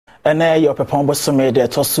ene ye opepon bosome de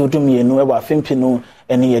toso dumienu e wa fimpinu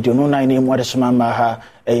ene ye de no nan ne mu adeshema ma ha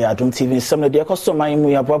Adom TV nsem de ekoso man mu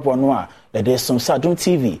ya bobo no a de som sa Adom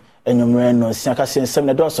TV enyumre no siakase nsem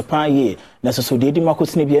ne do so pan ye na so de di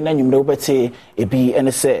makotine bi na enyumre wobete ebi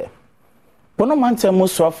ene se Bono Manta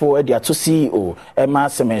Muswafo Edia to CEO, Emma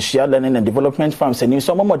Sementia Learning and Development Farms, and in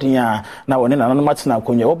some Modia, now on an Matina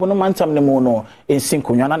Kunya, Bono Mantam Nemono, in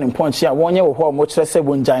Sinkunyana and Pontia, 1 year or much less a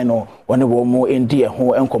Wunjino, when a more in dear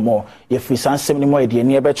ho and como, if we san 70 more dear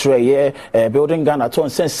near betray, building gun at 1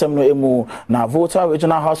 cent semno emu, now Vota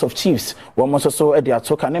Regional House of Chiefs, one was also Edia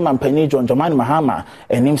took an and Penny John Jaman Mahama,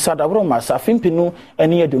 and him Sada Roma, Safimpinu,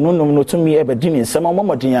 and ye do no to me ever dinning some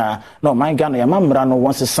Momodia, no my gun, a mamrano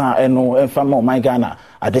once a son and no my Ghana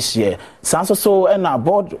this year. So and our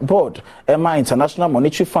board Emma International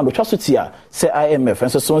Monetary Fund which also here say IMF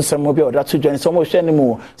and so some mobile that to join some more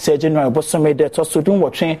anymore say General Bosom made that to do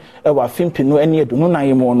watching our fimpinu any do no na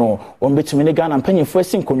no on between Ghana and penny for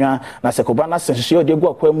sinkunya na sekobana sensio de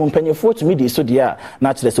go kwemu penny for to me this so dia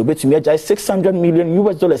naturally so between me 600 million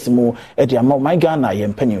US dollars more at the amount my Ghana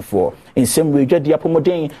yen penny for in same way dia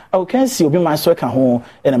pomodin I can see obi man so ka ho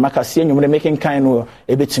and makasi enyum making kind no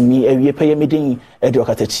e betumi e pay me din e de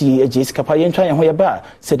okatachi e jesi kapa yen twan ho ye ba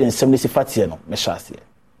said in 70 fatie no me shase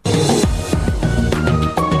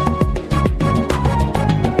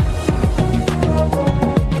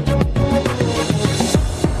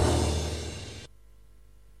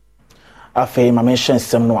afei ma mention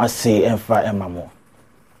sem no ase emfa emamo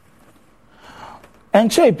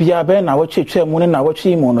enche bia be na wotwetwe mu ne na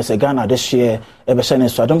wotwe mu no se Ghana de hye e be hyene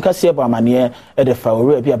so adom kase ba amane e de fa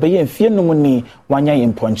owura bia be ye mfie no mu ni wanya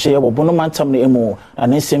yimponche e wobono mantam ne emu na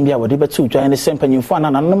nsem bia wode betu dwan ne sempanyimfo ana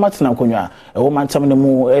no matena konwa e wo mantam ne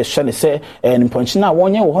mu e hyene se nimponche na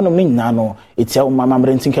wonye wo honom ni nyina no etia wo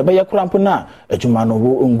mamamre ntinke be ye kurampo na adwuma no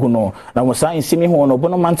wo ngu no na wo sa nsimi ho no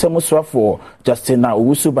bono mantam soafo Justin na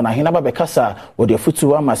Owusuaa bana hina ba be kasa wode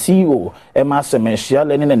futu ama CEO Emma Sementia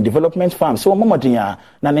Learning and Development Farms so momodin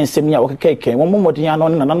na nsemi a wokekeke wo momodin no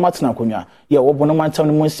na matena konwa ye wo bono mantam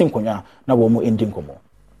ne mu nsinkonwa na wo mu ending komo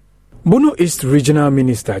Bono East Regional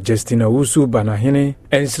Minister Justin Owusuaa Banahene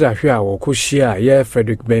Ensra Hwea Wokoshia ye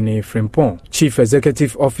Frederick Benny Frimpong Chief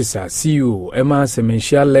Executive Officer CEO Emma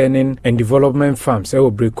Sementia Learning and Development Farms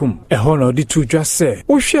Brekum Ehono di tudwa se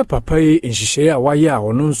wohwe papa yi nhihye a waye a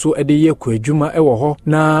ono nso ede ye kwadwuma ewo ho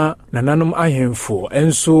na nananom ahemfo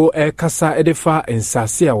enso kasa ede fa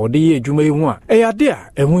ensase a wode ye adwuma yi ho a eyade a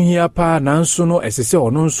ehuhia pa nanso no esese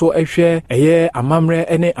ono nso ehwe eye amamre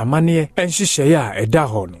ene amane nhihye a eda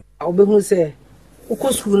ho no Obehu say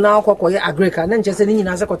uko school na akokoye agreka na nche se ni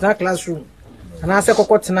nyina se kotena classroom na se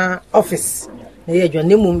kokotena office na ye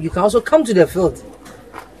adwanemum. You can also come to the field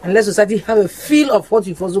and let society have a feel of what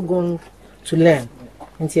you've also gone to learn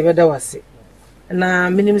nti ebeda wase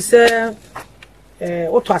na minim se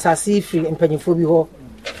oto asase free empanyifo bi ho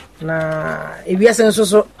na ewiase nso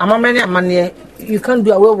so amamane you can't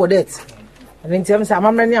do away with it. And in terms of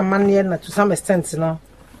amamane na to some extent no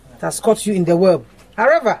it has caught you in the web.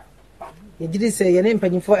 However, you did say your name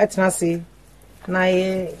penny for etnasi na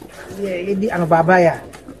ye di anobabaya.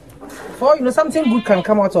 For you know something good can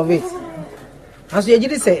come out of it. And so you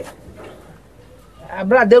did say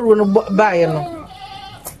brother no buy no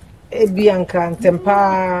e bianca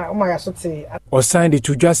tempa o my asote o sign the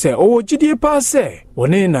tudwa say o gidie pa say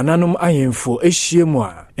woni nananom ahemfo ehie mu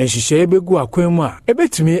a enhihye begu akwan mu a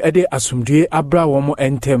ebetumi ede asomdue abra wo mo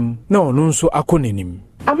entem na ono nso akonenim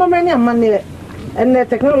amamani amane and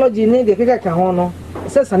technology need the keka ho no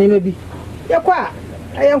se sanema bi yakwa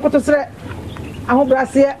ayankoto sere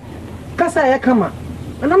ahobrase kasa ya kama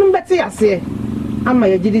ananum beti ase ama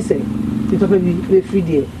ya gidi se titopa bi we free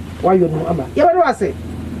dey wayo no aba ya bado ase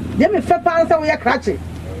de me fe pa ansa we ya krache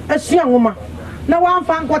asua nwoma na wa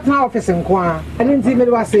mfa nkotena office nko a ene nti me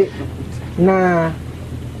do ase na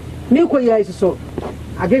me ko ya iso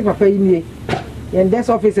agree papa yimie and this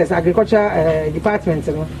officers agriculture department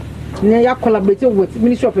no na collaborate with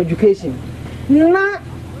Ministry of Education na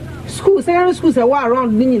schools secondary schools are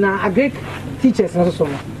around na agric teachers and so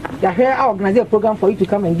on. They here organize a program for you to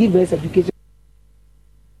come and give us education.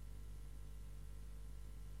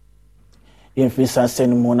 Infisa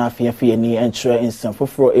sen mona fie ni entre insan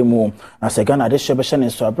foforo emu na se Ghana de shebeshe ne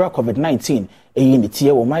so abra COVID-19 eyi ni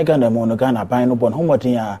tie wo my Ghana mo no Ghana ban no bon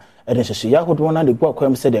homodin a ede hyehyɛ yahodo na de gwa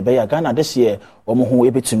kwam se de be ya Ghana de hye wo mo ho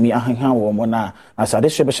ebetumi ahanhan wo mo na asade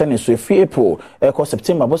shebeshe ne so efi April eko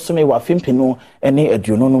September bosome wa fimpinu ene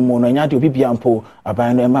aduonu no mu no nya de obi bia mpo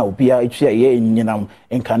aban no ema obi a etua ye nyinam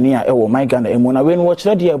nkane a wo my Ghana emu na we no wo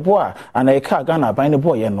kyerɛ de ebo a ana eka Ghana ban no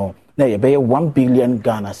boye no na ye be 1 billion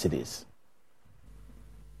Ghana cedis.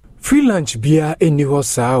 free lunch bia eni ho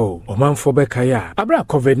sao omanfo bekaya abra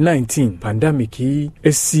covid-19 pandemic yi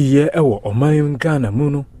esiye ewo oman Ghana mu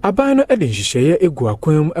no aban no ede nhihye egu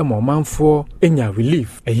akwam ema omanfo enya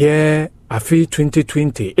relief eye afi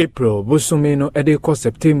 2020 April bosume no ede ko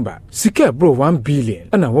September sika bro 1 billion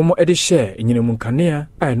ana womo ede share enyinemu kanea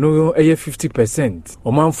I know eye 50%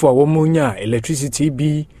 omanfo a womo nya electricity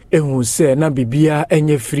bi ehun se na bibia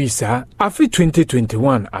enye free sa afi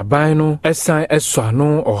 2021 aban no esan eswa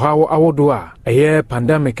no ohawo awodo a eye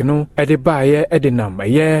pandemic no ede baaye ede nam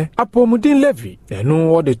eye apomudin levy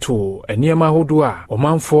eno ode to eniema hodo a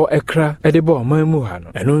omanfo ekra ede ba oman mu ha no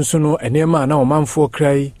eno nso no eniema na omanfo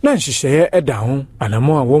krai na nhihye eda ho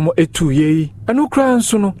anamo a womo etu ye eno kra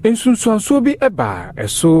nso no ensunsuanso bi eba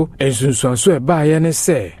eso ensunsuanso eba ye ne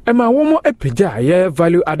se ema womo epija ye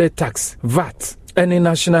value added tax VAT any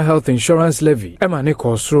national health insurance levy ema ne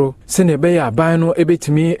kosro se ne be ya aban no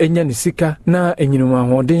ebetimi enya ne sika na enyinum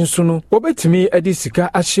ahoden so no obetimi edi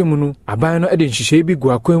sika ahyemu no aban no edi nhihye bi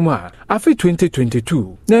gu akwemu a afi 2022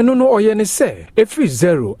 na eno no oye ne se every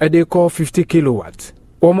 0 edi call 50 kilowatt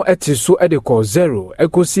womo eti so edi call 0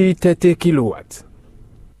 ekosi 30 kilowatt.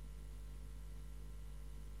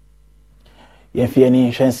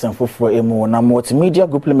 Yenfiani Shensen for emu na multimedia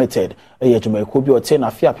group limited ejuma ekobi ote na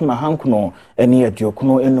afia pema hankuno eni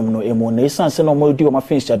adiokuno enum no emu na isanse no modi o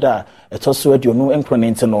mafinhya da etoso adiono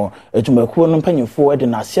enkronente no ejuma ekuo no mpanyimfo ede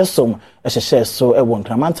na asiesom ehhehye so ewo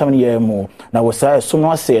nkramantam ne yemu na wosa esom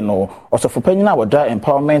no ase no osofo panyina woda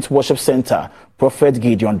empowerment worship center Prophet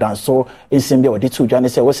Gideon Danso insimbi wodi tu dwane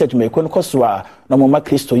se wo se ejuma ekuo no koso a na mo ma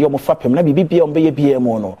Kristo yo mo fapem na bibibia ombeye bia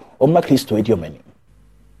emu no o ma Kristo ediomani.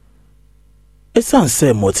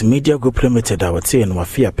 Asante multimedia group limited awate no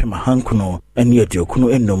afia pema hankuno eni adiokuno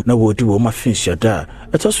enum na wodi wo mafinhya da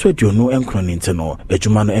etoso adiono enkronente no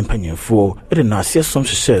adwuma no empanyemfo ede na asiesom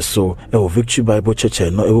hyehyɛ so ewo Victory Bible Church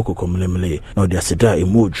no ewo kokomlemle na odi aseda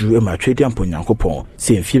emoju ema twedi amponyankopon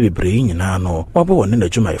se mfie bebre nyina no wabo wone na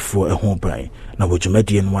adwumayefo eho ban na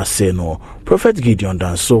wodwumadie no ase no Prophet Gideon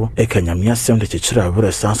Danso ekanyamia sem de kyekira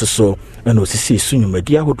abere sanso so na osisi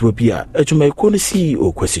sunyumadi ahodo bi a adwumayeko no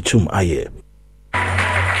CEO kwasitum aye.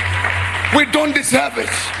 We don't deserve it.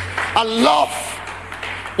 I love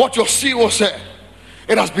what your CEO said.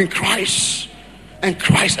 It has been Christ and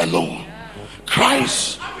Christ alone.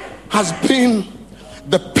 Christ has been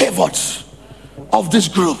the pivot of this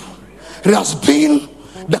group. It has been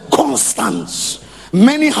the constants.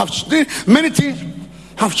 Many things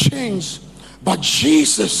have changed, but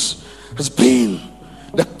Jesus has been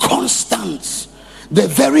the constant, the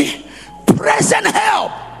very present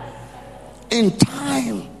help in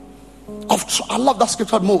time of I love that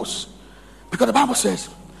scripture most because the Bible says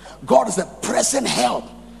God is the present help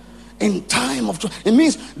in time of trouble. It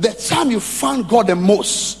means the time you find God the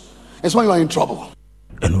most is when you are in trouble.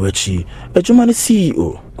 And wechi ejumani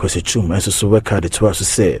CEO kwesichum enso weka de to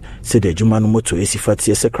say the ejumani moto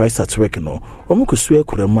esifati ese Christ at work no omukusu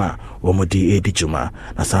ekurema omodi edi juma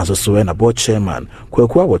na sanso so na board chairman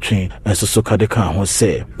kwaku awotwen enso so kade kan ho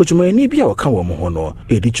say ojumani bia waka wo mo ho no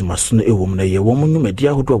edi juma so no ewom na ye wo mo nwumadi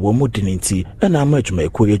ahodo wo mo dininti na ama ejuma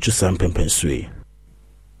ekwo yejusa mpempensue.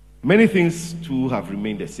 Many things too have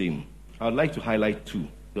remained the same. I would like to highlight two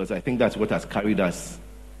because I think that's what has carried us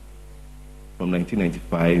from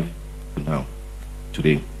 1995 to now,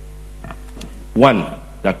 today. One,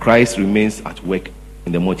 that Christ remains at work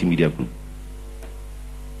in the multimedia group.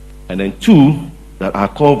 And then two, that our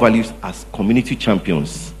core values as community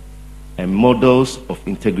champions and models of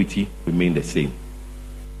integrity remain the same.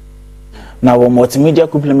 Now, multimedia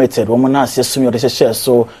group limited, woman as yes,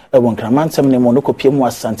 so won Kramantam ne monocopia mu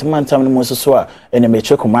Asante Mantam ne Mosoa, and a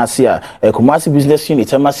mature Kumasia, a Kumasi business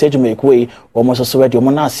unit, a message make way, almost so ready,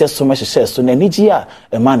 woman as yes, so much says to Nenigia,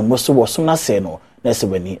 a man most was soon as seno,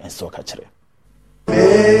 Nesabeni and so catch it.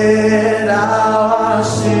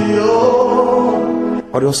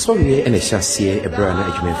 Or sorry, and a chassis, a brand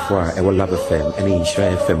adjustment for a Love FM, and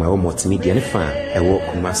Insure FM, our multimedia and fan, a walk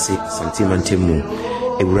Kumasi, Santimantemu.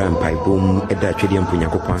 Ewuram pai boom eda twedi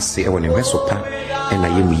ampunyankopon ase ewo ne hwesopa na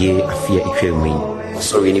yemuye afia etwamwin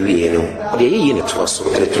so we ni we no ode ye ne to so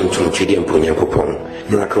ede tuntum twedi ampunyankopon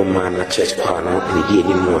miracle man na church pa no ene die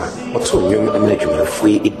ni mu a oto nwom amadwuma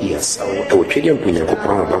fui edi asawo ewo twedi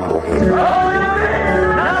ampunyankopon bambo ho.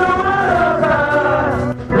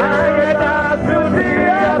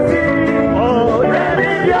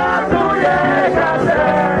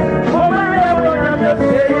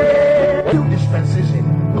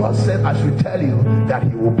 I should tell you that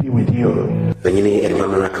he will be with you. Benyini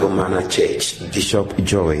Miracle Manor Church, Bishop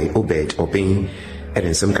Joy Obed Obin, ɛde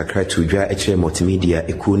nsɛm kakra to dwa ɛkyerɛ multimedia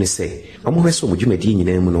ekuo ne sɛ ɔmo hwɛ sɛ ɔmo dwumadi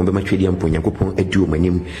nyinaa mu na ɔmo bɛma twɛdi ampo Nyankopɔn adi ɔmo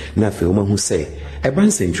anim na afei ɔmo ahu sɛ ɛba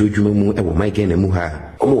nsɛntwerɛ dwuma mu ɛwɔ man Ghana mu ha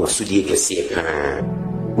ɔmo wɔ sodie kɛseɛ paa.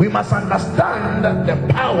 We must understand the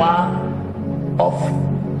power of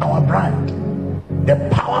our brand, the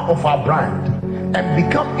power of our brand, and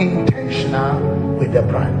become intentional with the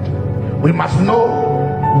brand. We must know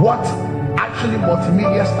what actually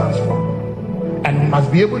multimedia stands for, and we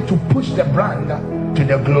must be able to push the brand to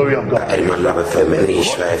the glory of God.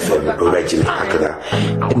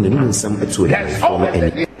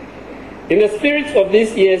 In the spirit of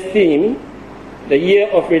this year's theme, the year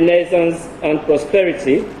of renaissance and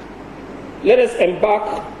prosperity, let us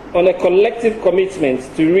embark on a collective commitment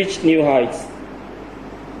to reach new heights.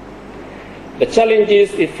 The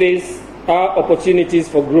challenges we face are opportunities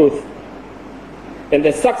for growth, and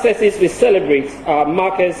the successes we celebrate are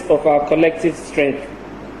markers of our collective strength.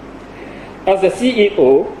 As the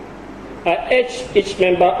CEO, I urge each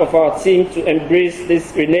member of our team to embrace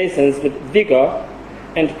this renaissance with vigor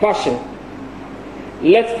and passion.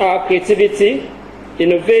 Let our creativity,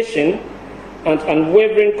 innovation, and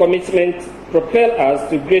unwavering commitment propel us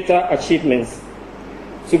to greater achievements.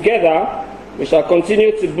 Together, we shall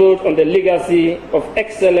continue to build on the legacy of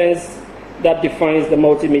excellence that defines the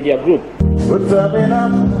multimedia group.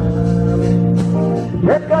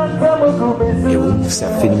 Ewu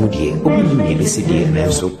safeni mudie obi ni mesidie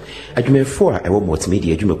nanso adwumafoɔ a ɛwɔ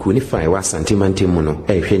multimedia adwumakuo ne fa ɛwɔ Asante Mante mu no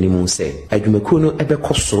ɛhwɛ ni mu sɛ adwumakuo no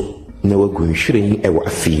ɛbɛkɔso na wagu nhwiren ɛwɔ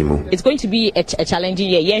afei mu. It's going to be a challenging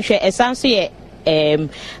year. Yenhwɛ esanso ye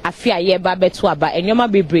afia ye ba beto aba enyoma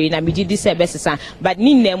bebre na megidi se besesa but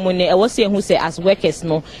ni nemu ne ɛwɔ se hu se as workers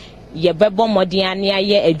no ye bebo modern ne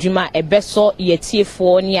aye adwuma ebeso ye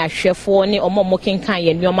tiefo ne ahwefo ne omomo kenkan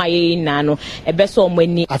ye nyoma ye na no ebeso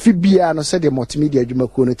omani afi bia no se de multimedia adwuma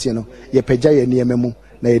ko no tie no ye pagya ye niema mu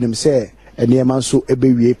na yenim se niema nso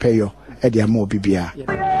ebewie peyo e de ama obibia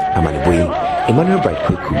Amaneboyi Emmanuel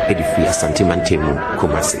Bright-Kweku edifi Asante Mante mu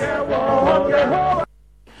Kumasi.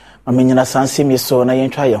 Amenyina sansi mi so na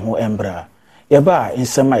yentwa ye ho embra yeba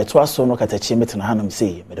nsema eto aso no katachi metena hanum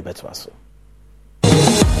sei mede beto aso.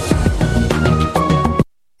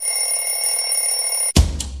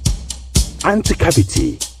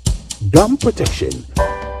 Anti-cavity, gum protection,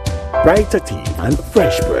 brighter teeth and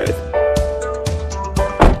fresh breath.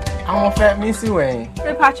 I'm a fair missy way.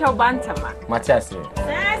 The patch of Bantama. Matasi.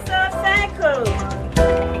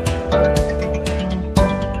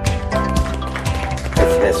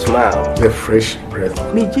 A smile. The fresh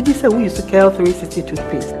breath. Me, Judy said we used to Cal 360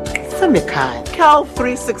 toothpaste. Some kind. Cal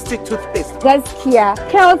 360 toothpaste. That's Kia.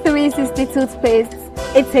 Cal 360 toothpaste.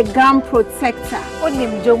 It's a gum protector.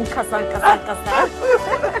 Onim Jom Kasan.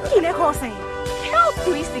 Kile Hossein. Cal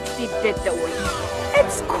 360 did the way.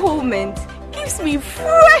 It's cool mint. Gives me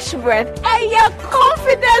fresh breath and your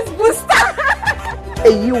confidence booster.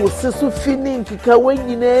 Hey, you will see so feeling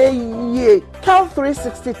ye. Cal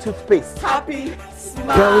 360 toothpaste. Happy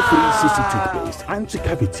smile. Cal 360 toothpaste,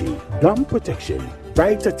 anti-cavity, gum protection,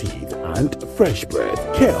 brighter teeth, and fresh breath.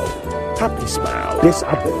 Cal, happy smile. This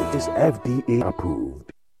advert is FDA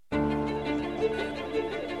approved.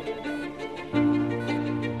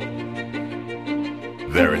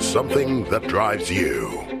 There is something that drives you.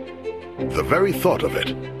 The very thought of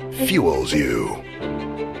it fuels you.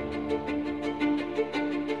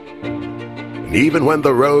 And even when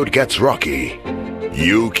the road gets rocky,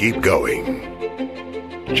 you keep going.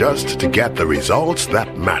 Just to get the results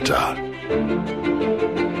that matter.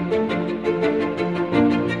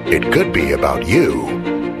 It could be about you.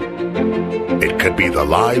 It could be the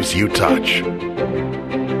lives you touch.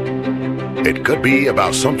 It could be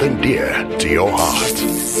about something dear to your heart.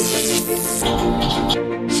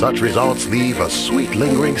 Such results leave a sweet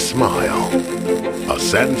lingering smile, a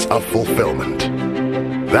sense of fulfillment.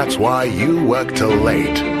 That's why you work till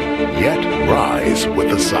late, yet rise with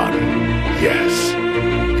the sun. Yes,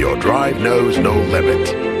 your drive knows no limit.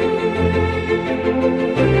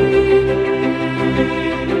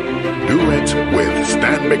 Do it with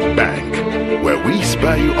Stanbic Bank, where we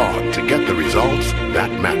spur you on to get the results that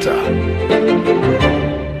matter.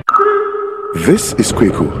 This is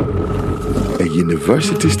Kweku, a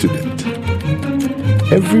university student.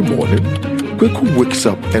 Every morning, Kweku wakes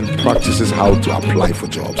up and practices how to apply for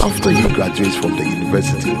jobs after he graduates from the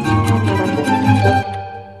university.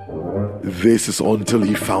 This is until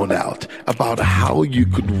he found out about how you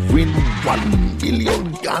could win 1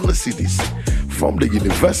 million Ghana cedis from the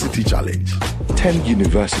University Challenge. 10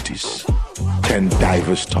 universities, 10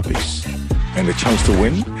 diverse topics, and a chance to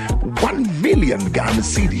win 1 million Ghana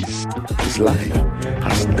cedis. His life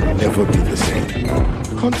has never been the same.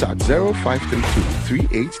 Contact 0532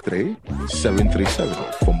 383 737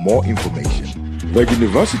 for more information. The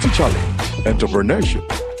University Challenge, Entrepreneurship,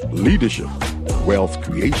 Leadership, Wealth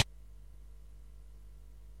Creation.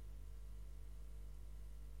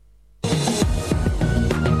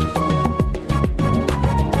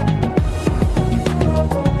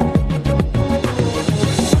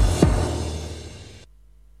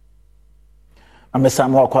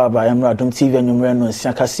 Amesam wakwa ba Adom TV anwumre no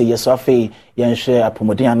nsiakase yeso afi yenhwe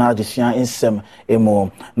apomodin ana adesua nsem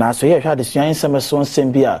emo na so ye hwa adesua nsem so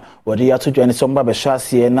nsem bia wode ya to dwane so mba be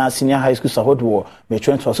hwase na senior high school sahodo me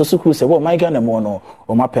twento so school se wo my Ghana mo no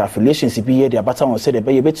o map affiliations bi ye de abata won se de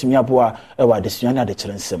be ye betumi aboa e wa adesua na de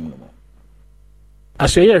kire nsem no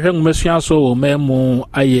Aseye hwengumasua so wo memu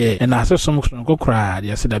aye na asesom kokra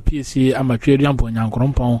de aseda PSC amatwe duampo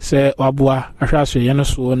nyankoropon se waboa ahwa aseye no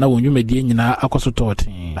so na wonwumedie nyina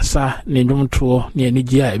akosototen asa ne ndwumto ne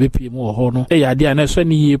anigi a ebepie mu wo ho no ya de na so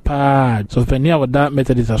ni pa so fania wada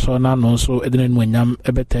methodist so na no so edene no nyam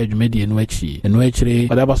ebeta adwumedie no achi eno achire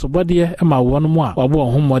wada basobode ma wo no mu a wabo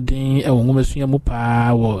homodin e wongumasua mu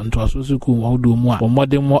pa wo ntoaso suku wo do mu a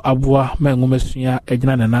womodin mo aboa ma ngumasua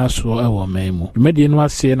agina na na so e wo memu dwumedie na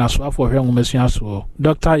so afọ hwe ngomesia so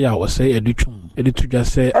Dr. Ya was say editu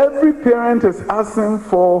just say every parent is asking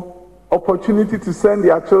for opportunity to send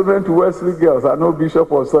their children to Wesley Girls. I know Bishop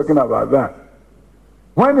was talking about that.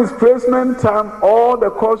 When it's placement time, all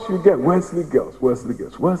the calls you get Wesley Girls.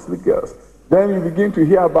 Then you begin to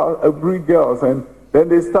hear about Abri Girls, and then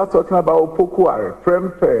they start talking about Opokuare,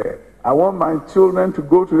 Prempe. I want my children to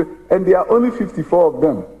go to, and there are only 54 of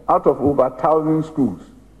them out of over 1,000 schools.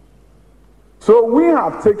 So we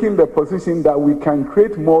have taken the position that we can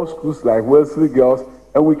create more schools like Wesley Girls,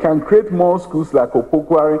 and we can create more schools like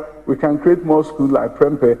Opokuare, we can create more schools like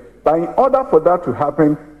Prempe. But in order for that to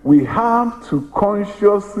happen, we have to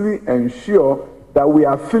consciously ensure that we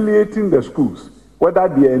are affiliating the schools. Whether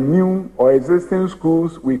they are new or existing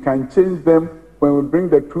schools, we can change them when we bring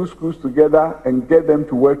the two schools together and get them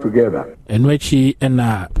to work together. Enwechi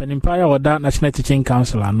ena Penimpaya Wada National Teaching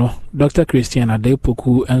Council ano Dr. Christian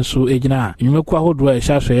Adepoku enso ejina nyumeku ahodo e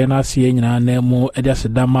hwahwe na ase nyina na mu ede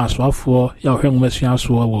sedama aswafo ya hwengumasua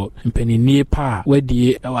so wo mpenini pa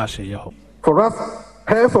wadie e wa hye ho. For us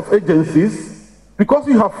heads of agencies, because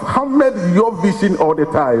you have hammered your vision all the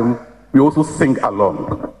time, we also sing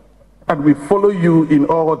along and we follow you in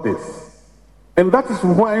all this. And that is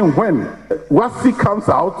why when WASI comes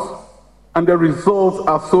out and the results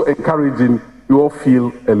are so encouraging, you all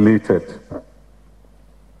feel elated.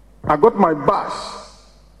 I got my bash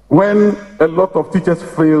when a lot of teachers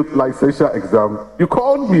failed licensure exam. You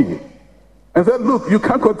called me and said, look, you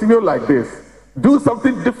can't continue like this. Do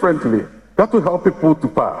something differently. That will help people to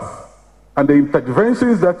pass. And the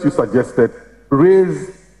interventions that you suggested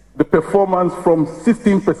raised the performance from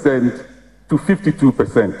 16% to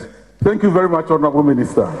 52%. Thank you very much, Honorable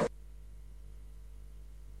Minister.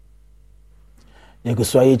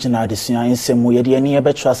 Yeguswa yejina adesua nsemu yede ani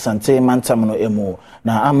ebetra Asante mantam no emu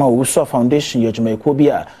na ama Owusuaa Foundation yejumeko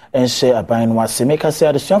bia enhye aban no asemeka se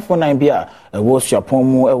adesuafo nan bia Owusuaa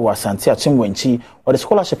Pomu ewo Asante Akyem Wenchi or the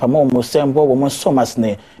scholarship among mo sembo wo mo somas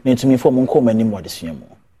ne ntumi fo mo nkomani mo adesua mu.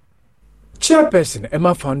 Chairperson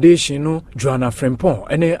Emma Foundation no Joana Frimpong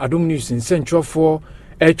ene Adom News nsentwofo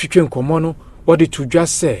etwetwe nkomo no Odi to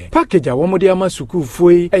just say package a womode ama suku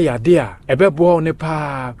foi eyade a ebebo ne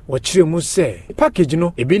pa wo kire mu say package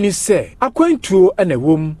no ebi ni say akwantuo na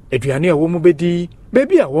wom aduane a womu bedi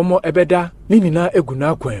baby a womo ebeda ni nina eguna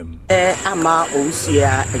akwam ama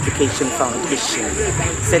Owusuaa Education Foundation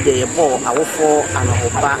said the bo awofo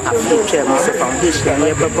anoba afutwa mu foundation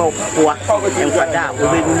ye bebo boa enkwada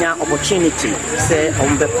obenya opportunity say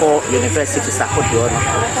ombeko university sakodo no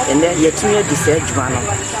ene yetumi di say adwuma no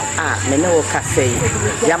mene wo ka say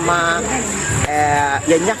yama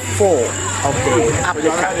yenya 4 of the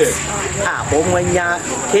applicants omwanya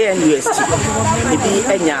KNUST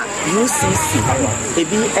ebi enya UCC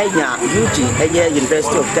ebi enya UG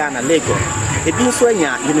University of Ghana Lagos ebi so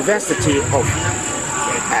enya University of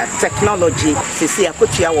Technology sisi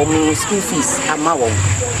akotua wo school fees ama wo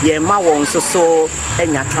ye ma wo so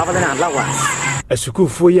enya traveling allowance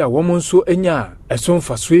asukufo yi a womo nso enya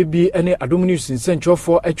esonfa so bi ene Adom News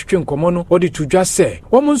nsentwofo atwetwe nkomo no odi to dwa se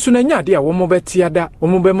womo nso na nya de a womo betiada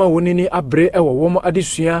womo bema wonini abre ewo womo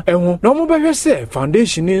adesua eho na womo behwe se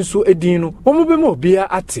foundation nso edin no womo bema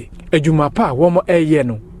obia ate adwuma pa womo eye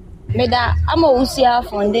no Meda ama Owusuaa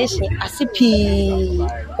Foundation asipi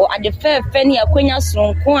o adefe ni akwanya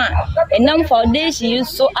sonko a enam foundation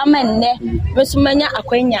so ama nne mesumanya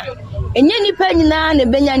akwanya enye nipa nyina na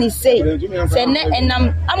benya ni say se ne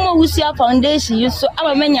enam Owusuaa Foundation yuso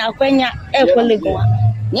amamenya akwanya ekolegwa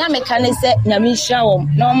nya meka ne se nyame hia wom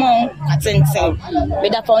na omo atenten be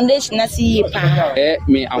da foundation na si pa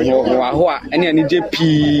me aho a ene ani je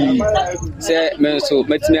pi se me so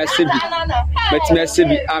metimi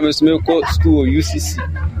asebi ameso me ko school UCC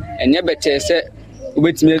enye bete se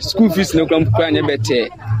obetimi school fees no kram nye bete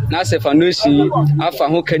na se foundation afa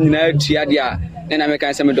ho kanyina atua dia na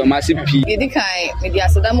meka se me do mase pi gidi kai me dia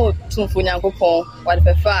sadam otumfo nyankopon wade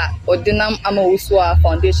pefa odinam Owusuaa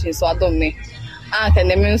Foundation so Adom me can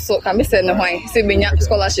the men so can be sent away, Sibina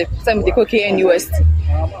scholarship, some the cookie and University.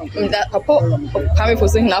 That papa coming for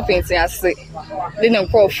saying nothing, I say. Didn't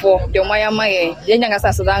call for the Maya Maya, young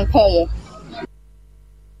assassin, Como.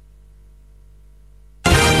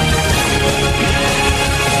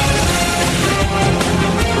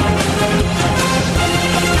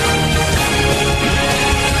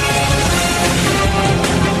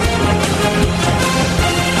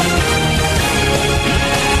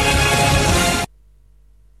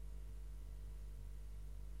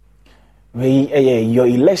 Your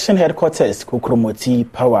election headquarters kukromoti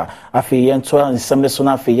power afi yento nsem so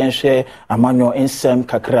na afi yenhwe amanyo nsem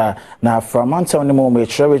kakra na from Anton ne mo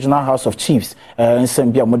regional house of chiefs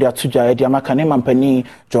nsem bia modi atuja e dia maka ne mampani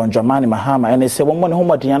John Dramani Mahama ene se wo mo ne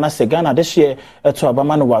homodin na se Ghana de hye eto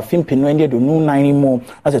abama no wa fimpinu ene do nu nan mu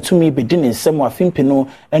ase tumi bedi ne nsem wa fimpinu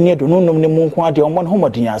ene do nu nom ne mu nko ade wo mo ne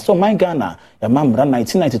homodin so man Ghana ya mamra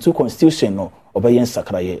 1992 constitution no obayen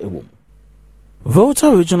sakraye ewo Volta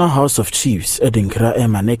Regional House of Chiefs Edinkra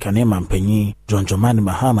Emaneka ne mampanyi John Dramani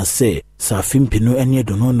Mahama say sa fimpinu enye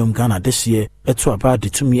dononum Ghana dehye eto aba de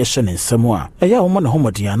tumi ehye ne nsem a eya wo mo ne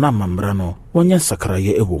homodian na mamra no wonye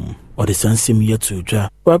sakraye ewom ode sansim yetu dwa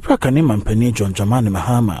wabraka ne mampanyi John Dramani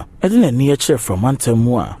Mahama edina ni eche from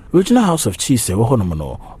Antamu a Regional House of Chiefs e wo honom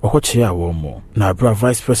no wokoche a wo mo na abra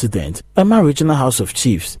Vice President Emma Regional House of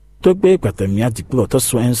Chiefs Dogbe Gbatamia Diplo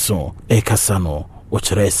toso enso ekasa no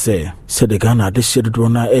Ochre se the Ghana de shedo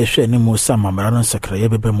na ehwe ne mu samamara no sakraye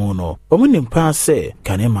bebemu no omunimpa se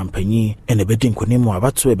kane mampanyi ene bedin konimu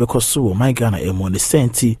abato ebekoso wo my Ghana emu ne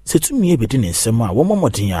senti setumi ebedi ne nsem a wo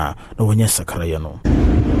momodin a na wonye sakraye no.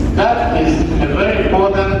 That is a very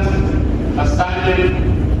important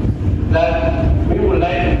assignment that we would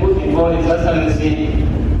like to put before His Excellency,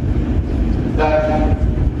 that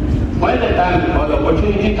when the time or the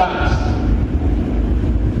opportunity comes,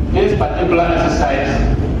 this particular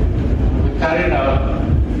exercise we carried out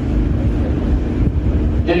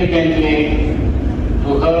diligently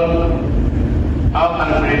to help our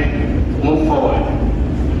country move forward.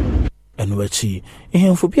 Enwechi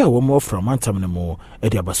ehemfobia wo mo from Antam ne mo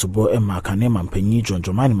edi abasobo emma kane mampanyi John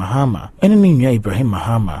Dramani Mahama ene ne nua Ibrahim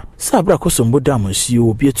Mahama sabra kosombo dam nsuo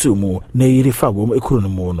obietu mu na yiri fa wo ekuru no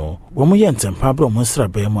mu no wo mo ye ntempa bra mo nsra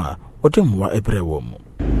ba mu a odemwa ebre wo mu.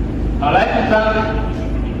 I'd like to thank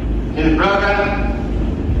his brother,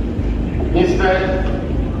 Mr.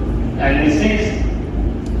 and Mrs.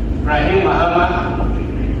 Ibrahim Mahama,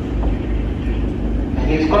 and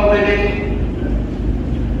his company,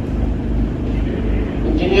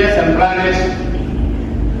 engineers and planners,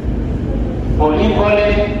 for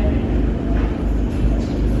equally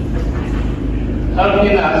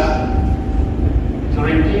helping us to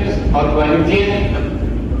reduce or to alleviate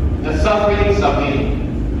the sufferings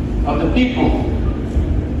of the people.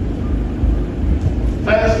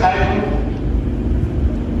 First time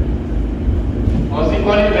was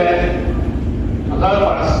equally there to help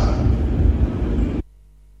us.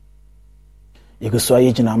 Yeguso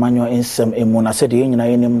ayigina amanyo ensem emu na sede nyina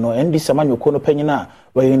yenim no endi samanyo ko no panyina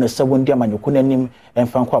wayi no sabondi amanyo ko nanim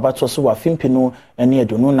emfanko abato so wa fimpinu ene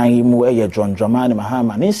edonu nan yimu eye John Dramani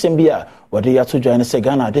Mahama ne nsem bia wode yato dwan se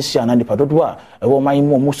Ghana de sia na nipa dodo a ewo man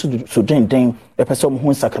mu mu so denden epese mo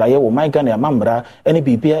hu sakraye wo man Ghana amambra ene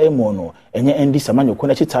bibia emu no enye endi samanyo ko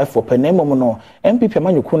na chitaifo penemom no MPP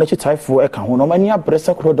amanyo ko na chitaifo eka ho no mani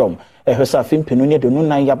abresa krodom ehwesa fimpinu ne edonu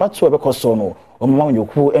nan yabato ebekoso no omanyo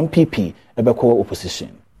ko MPP ebeko opposition.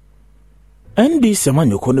 Endi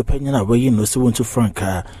samanyoko no panyana wayi no se wonto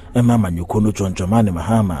franka ema manyoko no John Dramani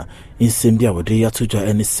Mahama insembia wode yatoja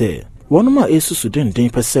ene se wonuma esusu den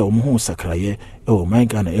pese omhu sakraye o my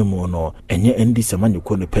Ghana emu no enye endi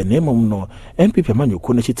samanyoko no penemom no MPP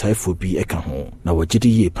manyoko no chitaifo bi eka ho na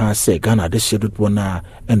wagidi ye pa se Ghana de shedo na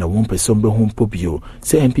ena won pese ombe ho mpobio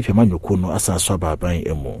se MPP manyoko no asanso ababan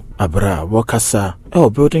emu abra wokasa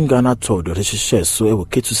building Ghana told the share so e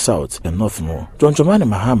Ketu South and North no John Dramani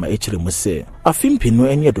Mahama echire mu se afimpi no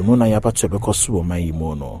enye do no na yabato ebekoso wo man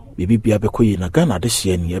yimo no bibia bekoyi na Ghana de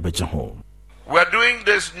hye ni ebeje ho. We're doing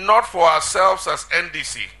this not for ourselves as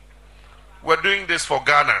NDC. We're doing this for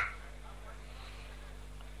Ghana.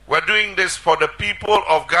 We're doing this for the people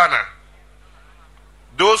of Ghana.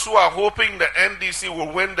 Those who are hoping the NDC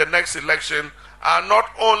will win the next election are not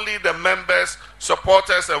only the members,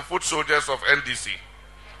 supporters, and foot soldiers of NDC.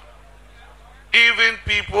 Even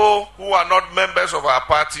people who are not members of our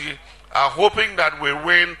party are hoping that we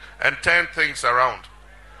win and turn things around.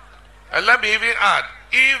 And let me even add,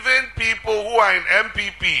 even people who are in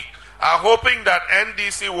MPP are hoping that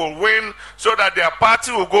NDC will win so that their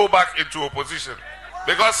party will go back into opposition.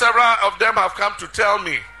 Because several of them have come to tell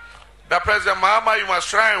me that President Mahama, you must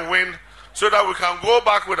try and win so that we can go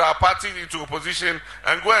back with our party into opposition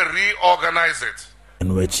and go and reorganize it. And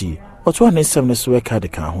Wenchi, Otuane 7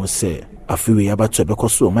 card can who say, Afiwe Abato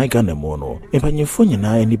Bekoso, my Ghana mono,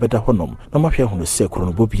 Impanyifuna, any better honum, no mafia who say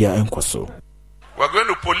Kronobobia and Koso. We're going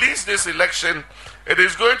to police this election. It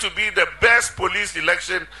is going to be the best police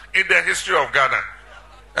election in the history of Ghana.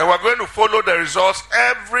 And we're going to follow the results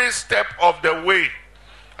every step of the way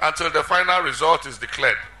until the final result is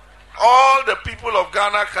declared. All the people of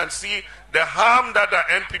Ghana can see the harm that the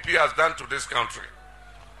NPP has done to this country.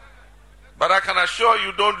 But I can assure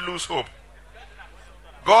you, don't lose hope.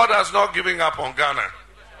 God has not given up on Ghana.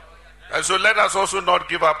 And so let us also not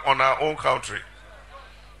give up on our own country.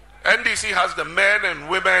 NDC has the men and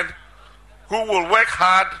women who will work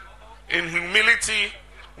hard in humility,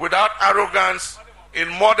 without arrogance, in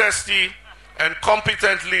modesty, and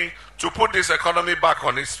competently to put this economy back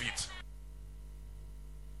on its feet.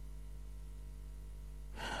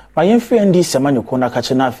 My NDC Amanyoko na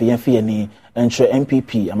kache na afi yemfi ni entro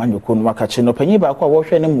MPP Amanyoko no kache no panyi ba kwa wo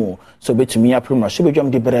hwe ne mu so betumi aprema hwe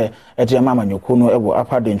bedwam de bere e de Amanyoko no ewo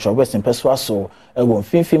apade entro west mpeswa so ewo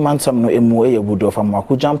mfimfi mantam no emu eyebudo fa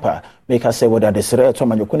mako jampa make say whether the sere to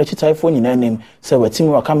Amanyoko na chitaifo nyina nim se watimi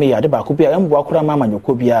wakame ya de ba ko bia embo akora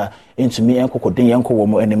Amanyoko bia entumi enkokodin yenko wo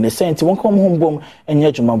mu enim ne senti won kom hombom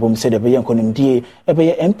enya dwuma bom se de be yenko nim die ebe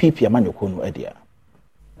ye MPP Amanyoko no edia.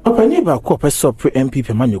 Opani ba ko peso pre MPP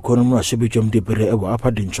Amanyoko no ahwebedwam de bere ewo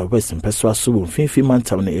apade ntwobes mpeswa so wo mfimfi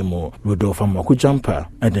mantam na emu Rodolph Amako Jampa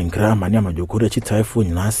adenkra amane Amanyoko de chitaifo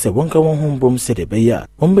nyina se wonka won hombom se de be ya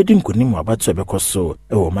ombedi nkonim abato bekoso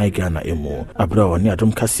ewo my Ghana emu abra woni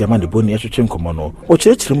Adom kase amane boni ahwetwe nkomo no o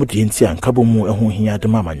kyerkyere mu de nti ankabo mu eho hia de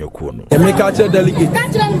Amanyoko no emeka che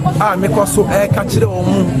delegate mekoso ka kyere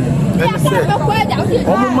omu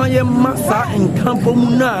omu maye masa nkampo mu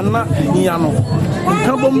na nya no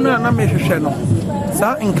nkampo na mehwehwe no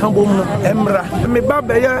sa nkambo mu emra me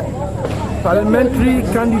babeye parliamentary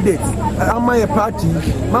candidate amaye party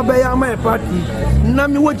mabaye amaye party na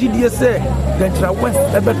me wogidie se Tertiary West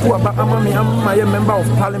ebeto aba amaye member of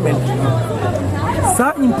parliament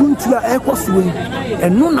sa impuntia ekoso yi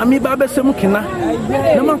enu na me babesem kena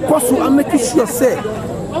na makoso ameki sure se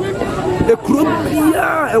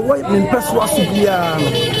ekrobia ewo me mpeswa so bia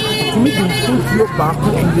me impuntio ba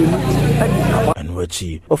ko ndeni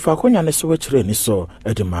Wenchi ofa konya ne so wekire ni so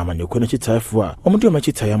ede Amanyoko na chitaifo a omde o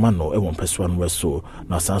machitaya ma no ewo mpeswa no weso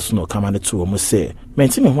na sanso no kama ne to wo mu se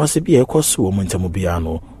menti me ho ase bia ekoso wo mu ntamu bia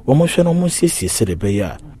no wo mo hwe no mu siesie se de be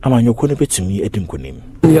ya Amanyoko no betumi edinkonim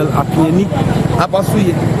yel apeni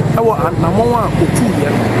abasuye ewo anamon a otuye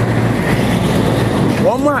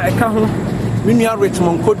wo ma eka ho minua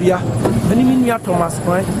Richmond Kodua ani minua Thomas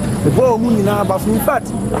Kwan ebo mu nyina abasu in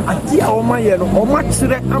fact ati a wo ma ye no wo ma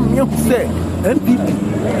kire amye se MPP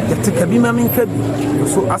yeteka bi ma menkabi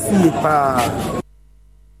so asiye pa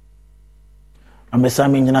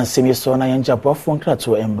amesami nyina nsemi so na yenja bofo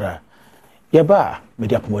nkrato embra yeba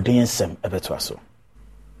media pomoden ensem ebeto aso.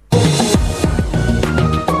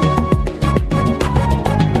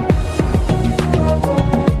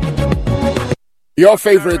 Your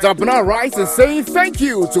favorite Abna Rice is saying thank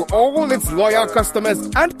you to all its loyal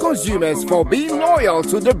customers and consumers for being loyal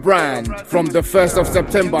to the brand. From the 1st of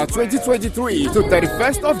September 2023 to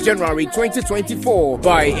 31st of January 2024,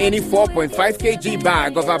 buy any 4.5 kg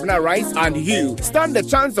bag of Abna Rice and you stand the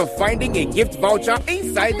chance of finding a gift voucher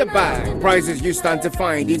inside the bag. Prizes you stand to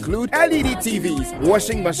find include LED TVs,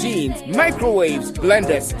 washing machines, microwaves,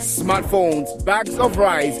 blenders, smartphones, bags of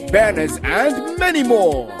rice, burners, and many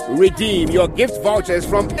more. Redeem your gift vouchers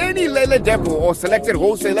from any Lele depot or selected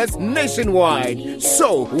wholesalers nationwide.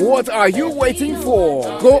 So, what are you waiting for?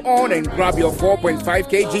 Go on and grab your 4.5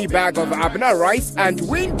 kg bag of Abna Rice and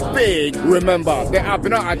win big. Remember, the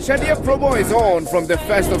Abna Achedia promo is on from the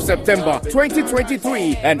 1st of September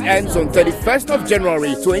 2023 and ends on 31st of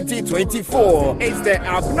January 2024. It's the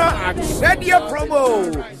Abna Achedia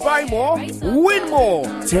promo. Buy more, win more.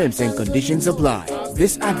 Terms and conditions apply.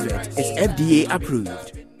 This advert is FDA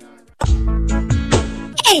approved.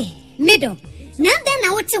 Hey, middle. Now then,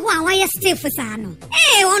 I wote ho a wayɛ stiff saa no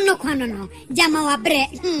ɔno kwano no jama wa bre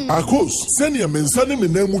akos sɛnea mensa ne me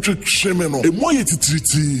nan mu twetwe me no emu ayɛ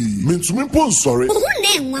titiriti mentumi mpo nsɔre ho na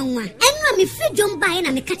enwanwa ɛno a me fridom bae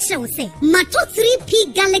na me ka kyerɛ wo sɛ mato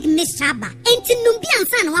 3p garlic mixture ba enti numbi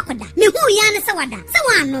ansa na wakoda me hu ya ne sɛ wada sɛ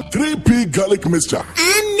wano 3p garlic mixture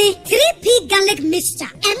ane 3p garlic mixture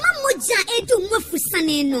ɛma moja edu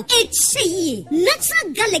mafusane no ɛkyɛ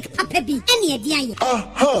natural garlic papa bi ɛne ɛde ayɛ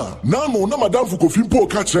aha na no na madam Fukofi mpo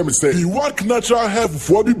ka kyerɛ me sɛ work natural health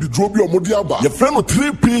for bi bidro bi ɔmode aba yɛfrɛ no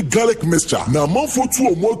 3p garlic mixture na amanfo tu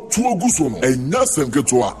ɔmo tu ogu so no ɛnya sɛm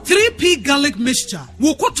ketewa 3p garlic mixture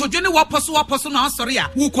wo kotodwe ne waposo na asɔre a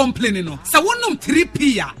wo complain no sɛ wonom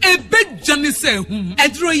 3p a ɛbɛgya ne sɛ hum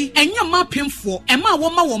ɛduro yi ɛnya mapemfo ɛma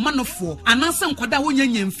wɔma wɔma nofo anansa nkwada wonya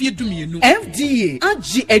nyamfie dumienu FDA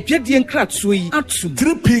agye adwadie nkratoɔ yi atum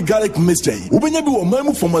 3p garlic mixture yi wobɛnya bi wɔ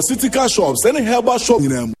mamu pharmaceutical shops and herbal shops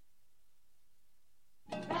nyinaa.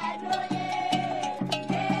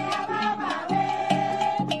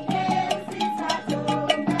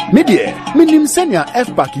 Media, minim senya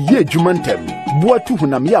F-Pack ye jumantem, buatu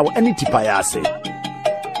hunam yaw eni tipayase.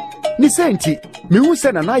 Ni senti, mi hu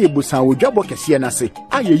sena na ye busan wo dwabo kese na se,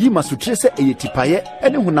 aye yi masutre se eye tipaye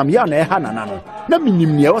eni hunam yaw na eha nanano, na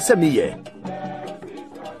minim ne wo se meye.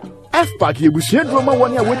 F-Pack ye busua droma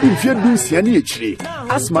woni a wodi mfie dunsia ne echire.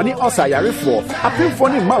 Asma ni osa yarefo, apemfo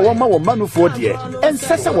ni ma wo manufo de,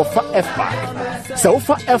 ensese wo fa F-Pack. Se wo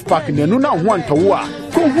fa F-Pack nenu na ho antowo a,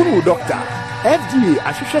 ko huru doctor. FDA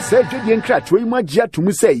ahwehwɛ sɛ adwadie nkratoɔ yi mu agye ato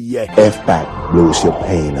mu sɛ yɛ F-Pack blows your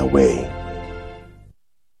pain away.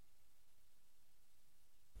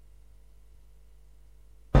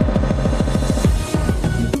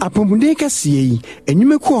 Apomuden kɛseɛ yi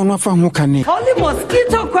enyumeku ɔno afa ho kane Holy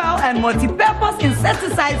mosquito coil and multi-purpose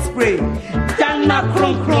insecticide spray Dana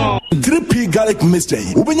Kron 3p garlic mixture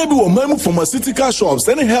yi wobɛnya bi wɔ mamu pharmaceutical shops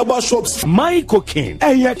and herbal shops My cooking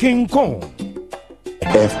ɛyɛ King Kong.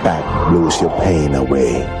 F-Pack blows your pain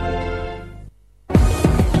away.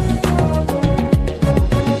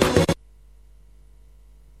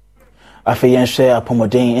 Afei yɛnhwɛ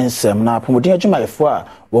apɔmuden nsɛm na apɔmuden adwumayɛfo a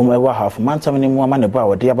wɔn ɛwɔ hafo mantam ne mu ama ne ba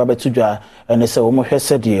wɔde aba bɛtudwa ɛne sɛ wɔn hwɛ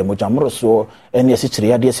sɛdeɛ mogyamorosoɔ ɛne asikyire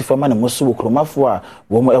yade asifama ne muso wɔ kuromafo a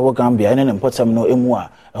wɔn ɛwɔ Gambia ɛne ne mpɔtam no emu a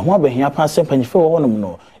ɛho abɛhia pa sɛ mpanyinfo wɔ hɔnom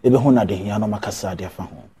no ɛbɛhu na dehia no makasa de afa ho.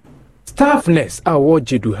 Staff nurse a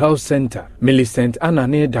Jedu Health Center, Millicent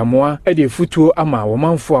Anane Damoa, ede futuo ama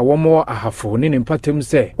womanfo a womo ahafo ne mpatem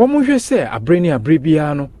se, womo hwe se abreni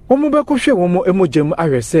abrebia no, womo bekɔhwe womo emogem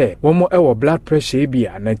ahwe se, womo ewo blood pressure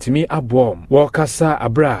bia na timi abom. Wɔkasa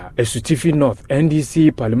abra Esutifi North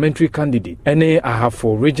NDC parliamentary candidate, ene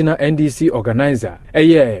ahafo regional NDC organizer,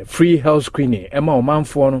 eye free health screening ema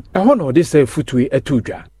womanfo no, ɛhɔ na ɔde se futuo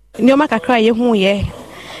etudwa. Nneoma kakra ye hu ye,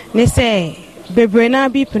 ne se bebrena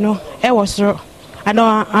bip no was soro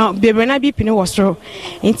ano bebrena bip no was soro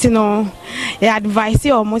nti no advice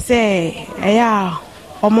almost say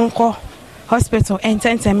omonko hospital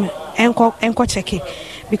ententem enko check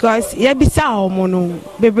because ye bisa omo no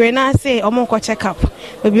bebrena say omonko check up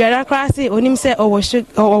bebrena kra say onim say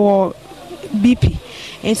owo bp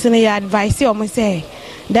nti no ya advice almost say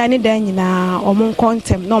dani nyina omonko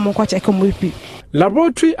ntem na omonko check mo bp.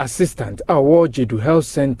 Laboratory assistant a Jedu Health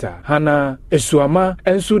Center Hana Esuama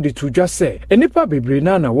enso de tudwa se enipa bebre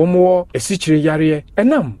na womo esikyire yare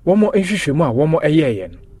enam womo enhwehwemu a womo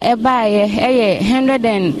eyeyen ebaye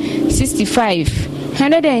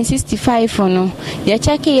 165 no ya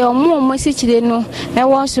chake ya omo esikyire no e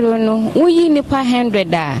wo soro no uyi nipa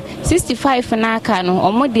 100 a 65 na aka no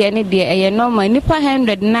omo de ne de eye normal nipa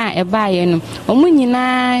 100 na ebaye no omo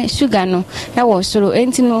nyina sugar no e wo soro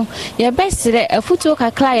enti no ya besire afuto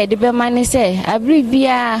kakra ya de be mane se abri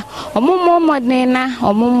bia omo modne na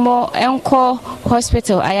omo enko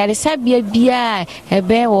hospital ayaresa bia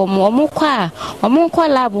ebe omo kwa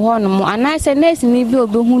lab ho no mo anase nurse ni bi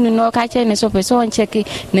obehunu no ka che ne so person check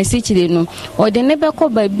na sichire no ode ne be ko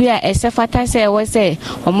ba bia esefata se wo se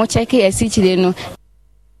omo check esichire no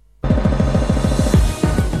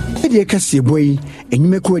de kase boy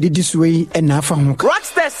enyumeku adidi soyi na afa ho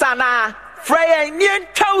Rockstar sana Freya nien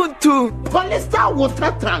tawuntu Polystar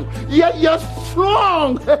water tank you're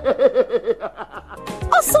strong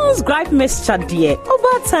Oson's gripe mixture dear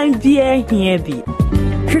over time dear here be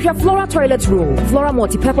Flora toilet roll, Flora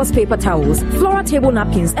multi-purpose paper towels, Flora table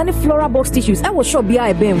napkins, and Flora box tissues. I will show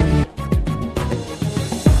BI BIM.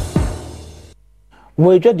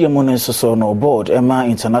 we jadi mono so no board Emma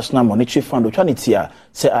International Monetary Fund Otwanitia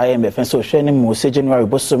say IMF and so hwe ne mo say January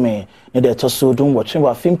bosome ne de toso dum wo twen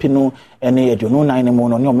wa fimpinu ene ye dunu nan ne mo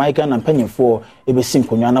no ne my Ghana mpanyimfo ebesi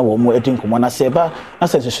nkonwa na wo mo edi nkomo na se ba na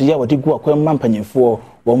se hwe ya wodi gu akwam mpanyimfo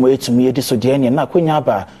wo mo etumi edi so de ene na akwanya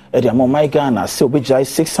aba edi amo my Ghana say obejai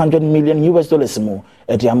 $600 million mu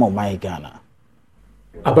edi amo my Ghana.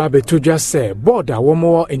 Ababetu just say board a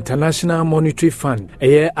womo International Monetary Fund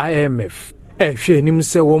IMF hwe nim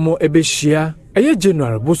se womo ebehia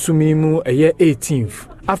January bosumi mu 18th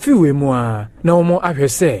afiwe mu a na womo ahwe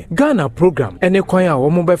se Ghana program ene kwan a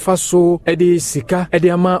womo befa so ede sika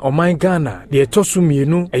ede ama oman Ghana de etosu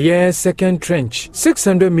mienu second tranche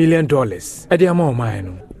 $600 million ede ama oman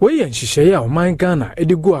no we nhihye a oman Ghana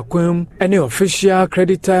ede gu akwam ene official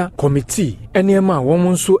creditor committee ene ma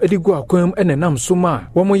womo nso ede gu akwam ene nam so ma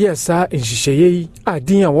womo yesa nhihye yi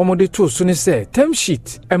adin a womo de to so ne se term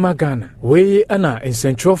sheet ema Ghana we ana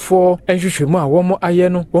incentrofo nhwehwemu a womo aye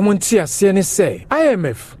no womo ntiase ne se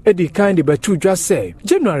IMF edi kind batu dwa se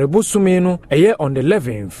January bosumi no on the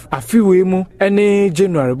 11th afiwe mu ene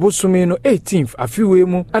January bosumi no 18th afiwe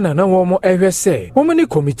mu ana na womo ehwe se womo ne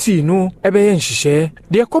committee no ebe nhihye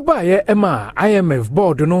de koba ye ema IMF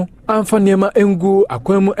board no amfanema engu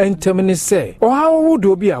akwemu entemne se ohawo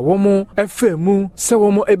do bi a womo efemu se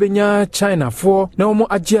womo ebenya China fo na womo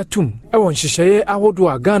agiatum ewon hyehyeye ahodo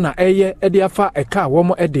a Ghana eye ede afa eka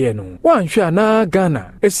womo ede no wanhwe na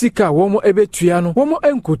Ghana esika womo ebetua no womo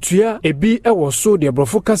enkotua ebi ewo so de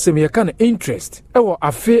brofo kasem ye kan interest ewo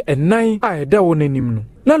afe enan a eda wo nanim no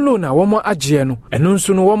na loan a womo agie no eno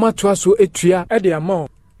nso no womo atoa so etua ede ama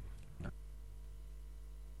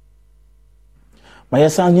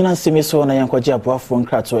Mayasan nyina semiso na yankwaje aboafo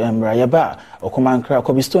nkrato emra yeba okoma nkra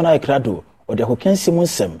kobisto na ekrado ode akokensi mu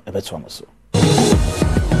nsem ebeto amoso.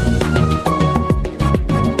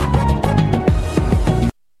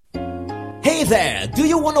 Hey there, do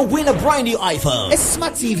you want to win a brand new iPhone, a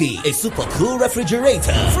smart TV, a super cool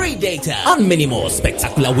refrigerator, free data, and many more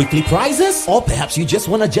spectacular weekly prizes? Or perhaps you just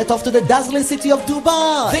want to jet off to the dazzling city of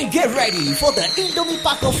Dubai? Then get ready for the Indomie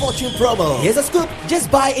Pack of Fortune promo. Here's a scoop. Just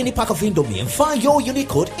buy any pack of Indomie and find your unique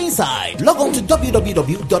code inside. Log on to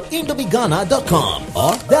www.indomieghana.com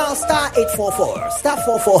or dial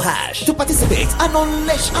 *844*44# to participate and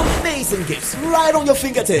unleash amazing gifts right on your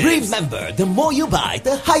fingertips. Remember, the more you buy,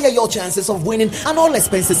 the higher your chances of winning an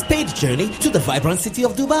all-expenses paid journey to the vibrant city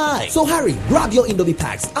of Dubai. So hurry, grab your Indomie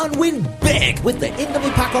packs and win big with the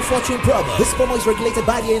Indomie Pack of Fortune promo. This promo is regulated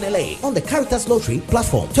by the NLA on the Caritas Lottery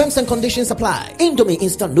platform. Terms and conditions apply. Indomie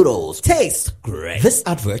instant noodles taste great. This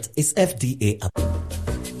advert is FDA approved.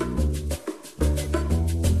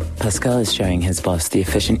 Pascal is showing his boss the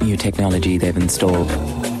efficient new technology they've installed.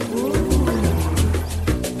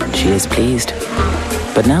 She is pleased,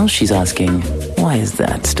 but now she's asking, why is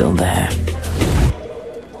that still there?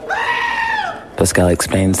 Pascal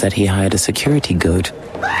explains that he hired a security goat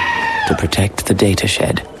to protect the data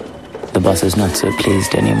shed. The boss is not so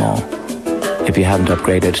pleased anymore. If you haven't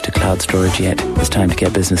upgraded to cloud storage yet, it's time to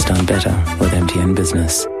get business done better with MTN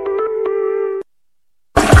Business.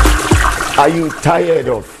 Are you tired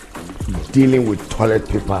of dealing with toilet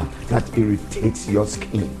paper that irritates your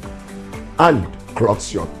skin and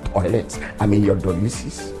clogs your toilets? Your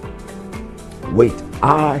domiciles? Wait,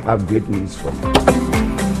 I have great news for you.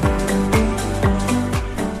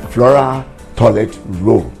 Flora Toilet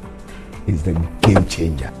Roll is the game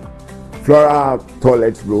changer. Flora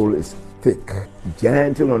Toilet Roll is thick,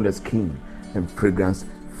 gentle on the skin, and fragrance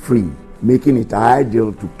free, making it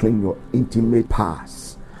ideal to clean your intimate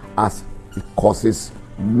parts as it causes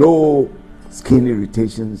no skin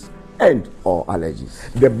irritations and or allergies.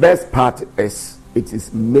 The best part is it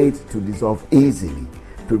is made to dissolve easily,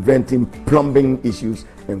 preventing plumbing issues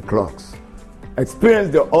and clogs.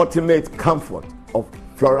 Experience the ultimate comfort of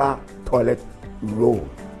Flora Toilet Roll.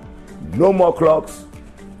 No more clogs,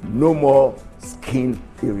 no more skin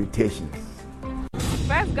irritations.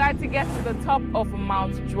 First guy to get to the top of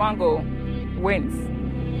Mount Juango wins.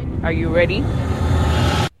 Are you ready?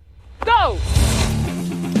 Go!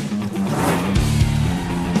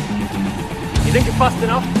 You think you're fast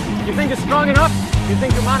enough? You think you're strong enough? You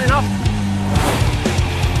think you're man enough?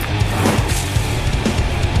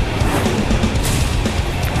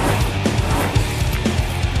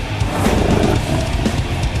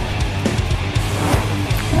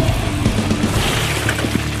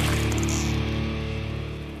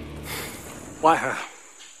 Why her?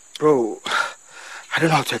 Bro, I don't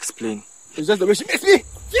know how to explain. It's just the way she makes me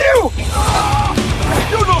feel!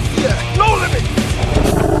 You no fear, no limit!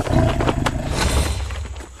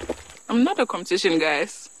 I'm not a competition,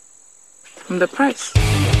 guys. I'm the prize.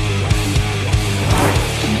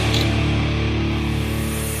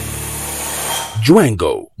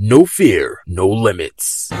 Django, no fear, no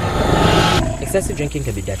limits. Excessive drinking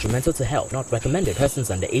can be detrimental to health. Not recommended. Persons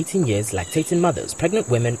under 18 years, lactating mothers, pregnant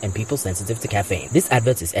women, and people sensitive to caffeine. This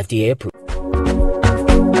advert is FDA approved.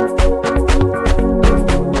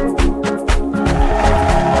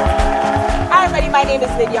 Hi, everybody. My name is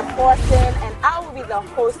Lydia Forson, and I will be the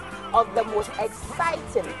host of the most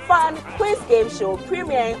exciting, fun quiz game show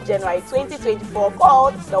premiering January 2024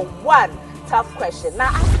 called The One Tough Question. Now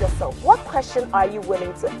ask yourself, what question are you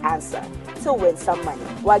willing to answer to win some money?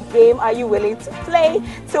 What game are you willing to play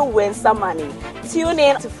to win some money? Tune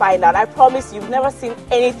in to find out. I promise you've never seen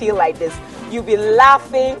anything like this. You'll be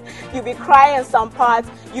laughing, you'll be crying some parts,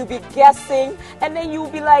 you'll be guessing, and then you'll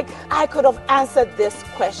be like, I could have answered this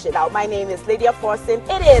question. Now, my name is Lydia Forson.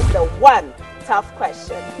 It is The One Tough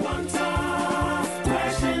Question. One tough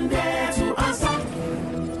question there to answer.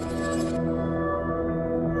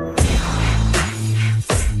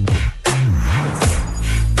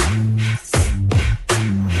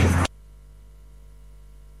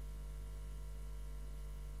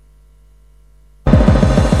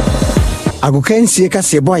 Agokansie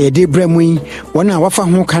kasebo ayede bremu yi wona wafa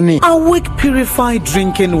ho kane Awake purified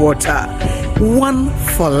drinking water, one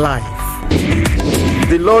for life.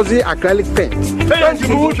 The Lozi acrylic paint.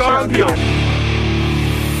 Paintable champion.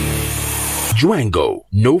 Django,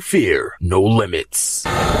 no fear, no limits.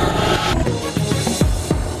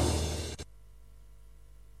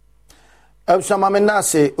 Absama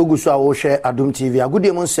menase Owusuaa wo Adom TV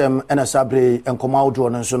agudie monsem ena sabre enkoma awdo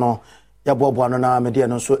no so no yabobo ano na media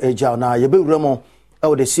no so eja na yebewura mo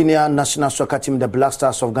e the senior national soccer team the Black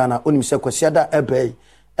Stars of Ghana onim se kwasiada ebe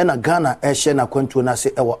ena Ghana ehye na kwantuo na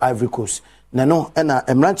se ewo Ivory Coast na no ena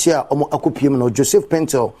emranche a omo akopiem no Joseph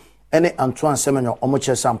Pentel ene Antoine Semenyo omo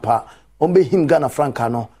chesampa ombe him Ghana franca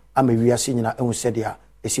no amewiase nyina ehun sedia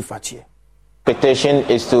esifatie. Expectation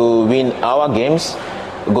is to win our games,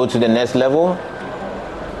 go to the next level,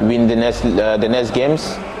 win the next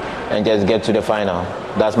games, and just get to the final.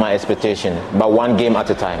 That's my expectation, but one game at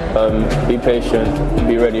a time. Be patient,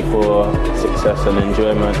 be ready for success and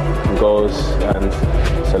enjoyment, goals and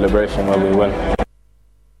celebration when we win.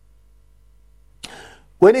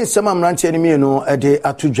 When in some ranch enemy no de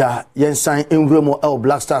atuja yensan enwremo el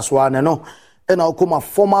Black Stars wa no and okoma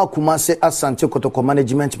former Kumase Asante Kotoko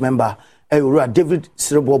management member David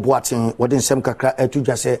Sirebo Boatin wodin sem kakra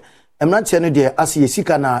atuja se emranche no de ase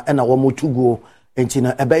yesika na na wo motugo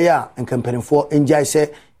entina ebeya enkampanifo enjai se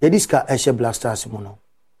yediska ehye Black Stars mu no.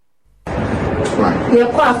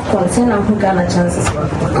 You're quite concerned about Ghana chances. I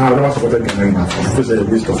don't want to protect Ghana. It's a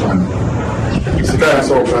waste of money. This guy I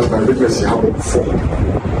saw last time, let's see how before.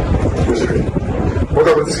 What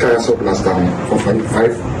about this guy I saw last time for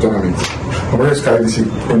five tournaments? I'm going to sky this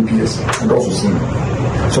MPS and also seen.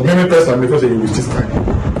 So many person because they use this time.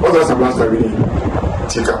 What was the last time we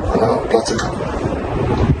take up another plastic up?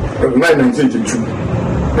 1982.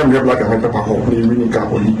 Then we have black and white pepper home, they winning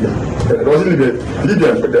cup or Libya. It wasn't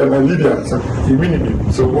Libya, but Libya, he winning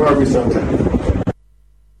it. So what are we something?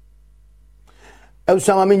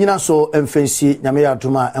 Owusuaa menyina so emfensi nyame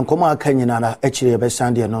adoma enkoma aka nyina na echire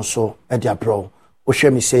besande no so edia bro wo hwe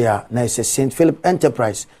mi say ya na ese St Philip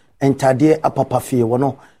Enterprise entade apapafie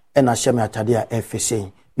wono e na hye me atade a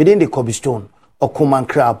efese within the cobblestone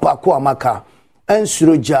okumankra bako amaka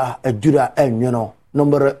ensuroja adura enwono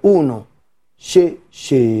number 1 she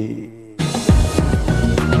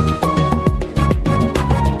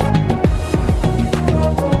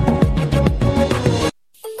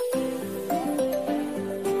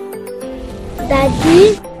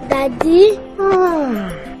Daddy,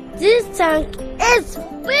 this tank is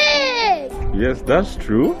big. Yes, that's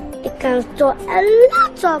true. It can store a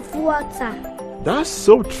lot of water. That's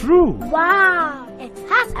so true. Wow, it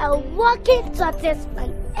has a working tortoise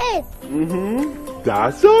on it.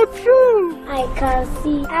 That's so true. I can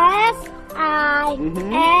see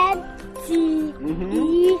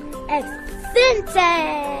SINTEX.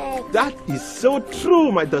 Syntax. That is so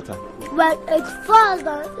true, my daughter. When it falls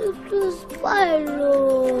down, it will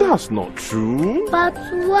spoil. That's not true. But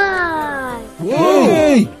why?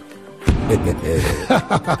 Yay!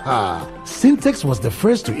 Syntex was the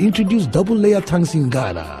first to introduce double-layer tanks in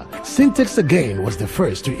Ghana. Syntex again was the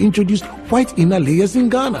first to introduce white inner layers in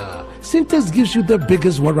Ghana. Syntex gives you the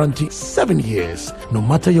biggest warranty, 7 years. No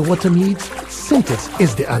matter your water needs, Syntex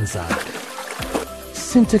is the answer.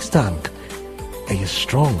 Syntex tank. Are you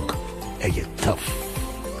strong? Are you tough?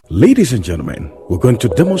 Ladies and gentlemen, we're going to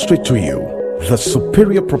demonstrate to you the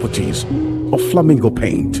superior properties of Flamingo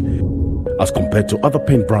paint. As compared to other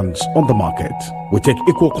paint brands on the market, we take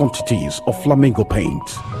equal quantities of Flamingo paint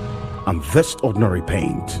and this ordinary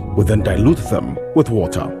paint. We then dilute them with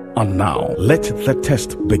water And now, let the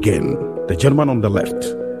test begin. The gentleman on the left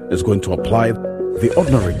is going to apply the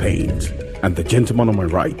ordinary paint, and the gentleman on my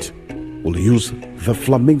right will use the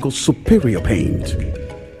Flamingo Superior paint.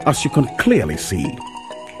 As you can clearly see,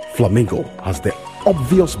 Flamingo has the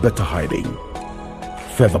obvious better hiding.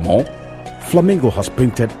 Furthermore, Flamingo has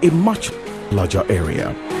painted a much larger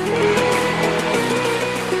area.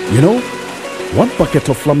 You know, 1 bucket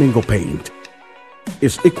of Flamingo paint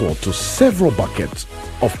is equal to several buckets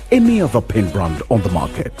of any other paint brand on the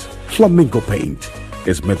market. Flamingo paint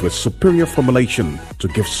is made with superior formulation to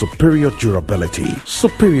give superior durability,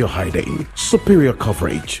 superior hiding, superior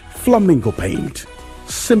coverage. Flamingo paint,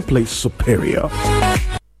 simply superior.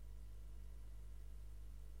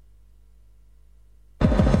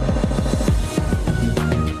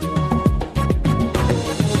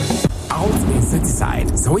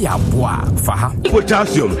 Insecticide, so ya bois, faha.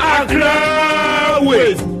 Potassium,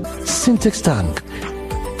 with Syntex tank.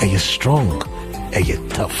 Are you strong? Are you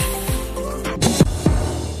tough?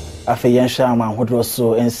 Afeyansha man hodro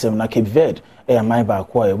so ensem na Cape Verde my ba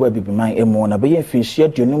kwa we bibi man emo na be yemfinhia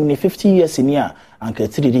duonum ni 50 years ni a anka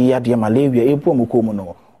 3 yade malaria ebu omukomu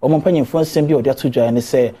no omompanyemfo nsem bi odi atodwa ne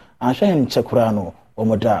se anhwa hen chekura no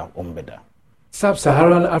omoda ombeda.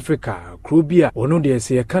 Sub-Saharan Africa, Krubia, ono de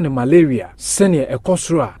se kan malaria, sene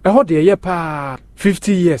ekosro a ho de ye pa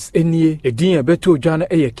 50 years enie edin ebeto dwan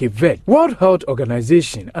eye Cape Verde. World Health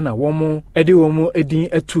Organization ana womo edi womo edin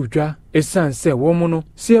etudwa esan se womo no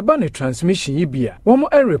se eba ne transmission yibia womo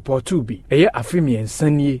report bi eye afimi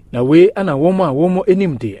ensanie na we ana womo a womo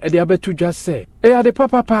enimde edi abetudwa se ade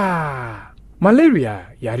papa malaria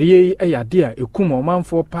yare eyade a ekum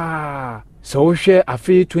omanfo pa. So share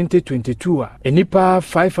afi 2022 enipa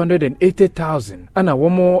 580,000 ana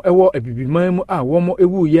womo ewo ebibiman mu a womo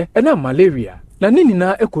ewuye ena malaria na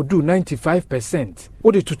ninina ekodu 95%.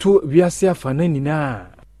 Odi tutu wiase afana nina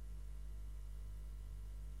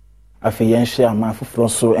Afeyansha amafufro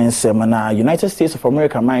so ensem na United States of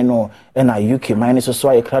America mine no na UK mine so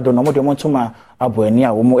aye krado no modemo ntoma aboani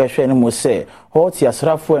a womo ehwe ne mo se hot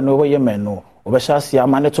yasrafo no wo yemen no obehasi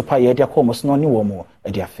amane topa ye dia komos no ni womo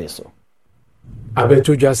e dia feso.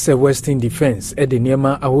 Abeto just say Western Defense ede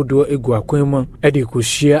niema ahodo egu akwanmu ede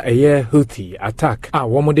koshia eye healthy attack a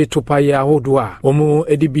womo de topaye ahodo a womo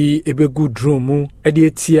ede bi ebegu drone mu ede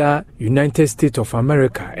etia United States of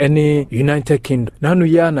America ene United Kingdom nanu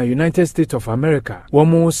ya na United States of America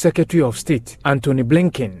womo Secretary of State Anthony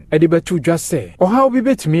Blinken ede beto just say oha obi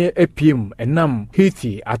betimi epiem enam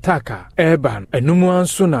healthy attack urban enumu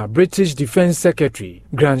anso na British Defense Secretary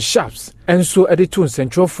Grant Shapps enso ede to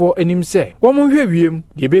Central for enim say womo wiem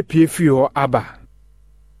de be pie fio aba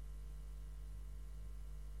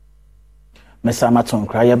mesama ton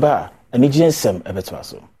kraya ba ani jinsem ebetwa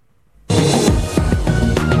so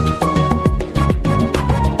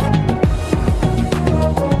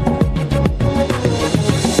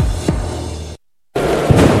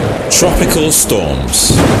Tropical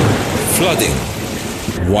storms, flooding,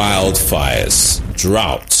 wildfires,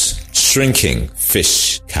 droughts, shrinking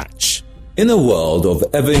fish catch. In a world of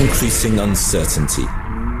ever-increasing uncertainty,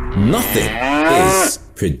 nothing is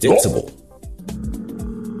predictable.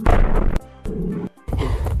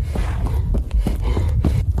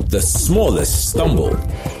 The smallest stumble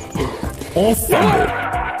or fumble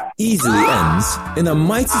easily ends in a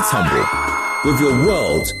mighty tumble, with your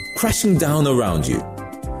world crashing down around you.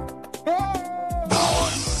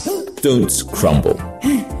 Don't crumble.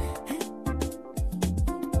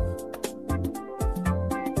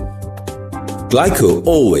 Glyco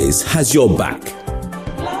always has your back.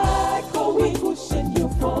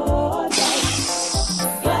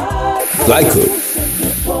 Glyco,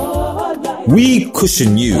 we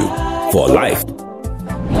cushion you for life.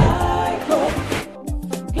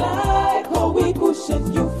 Glyco, we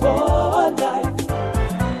cushion you for life.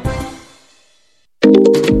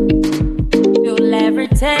 You'll never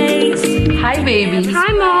taste. Hi, babies.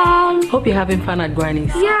 Hi, Mom. Hope you're having fun at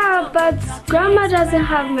Granny's. Yeah, but Grandma doesn't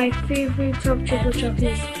have my favorite top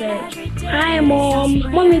chocolate spread. Hi,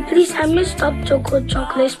 Mom. Mommy, please, I missed top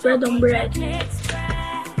chocolate spread on bread.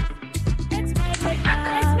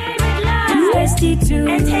 Tasty too,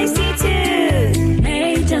 and tasty too.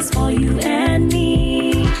 Made just for you and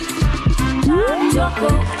me. Choco,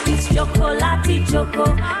 it's chocolate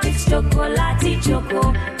choco. It's chocolate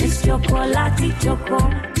choco. It's chocolate choco.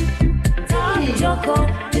 Choco,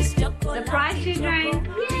 it's chocolate. Surprise children!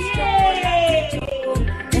 Yay!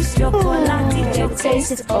 It's chocolate choco.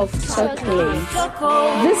 Taste of chocolate.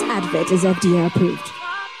 This advert is FDA approved.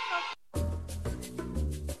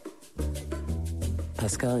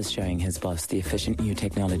 Pascal is showing his boss the efficient new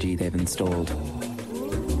technology they've installed.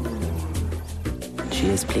 she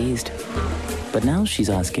is pleased. But now she's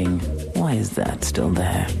asking, why is that still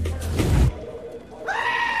there?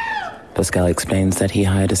 Pascal explains that he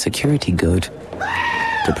hired a security guard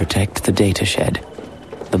to protect the data shed.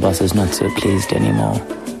 The boss is not so pleased anymore.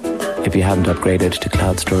 If you haven't upgraded to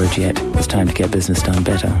cloud storage yet, it's time to get business done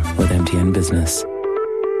better with MTN Business.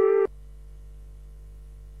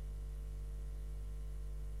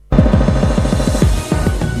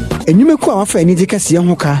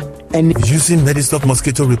 Using Medistock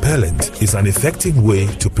mosquito repellent is an effective way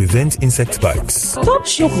to prevent insect bites. Stop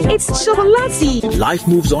shopping. It's chocolatey. Life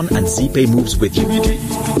moves on and ZPay moves with you.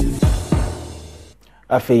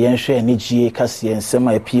 Afe yenhwe nigie kase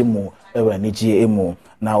ensema epiemu ewa nigie emu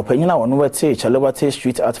na opanyina wono wete Chalewate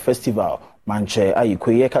Street Art Festival manche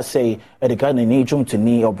ayikoye kase edega ni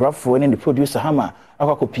dwumtuni obrafo ne producer Hama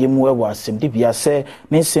akwakopiemu ewa asemdibia se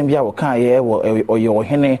ne nsembia wo kan ye ewo oyo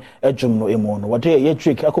hene adwum no emu no wode ye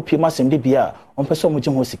Drake akopiemu asemdibia ompese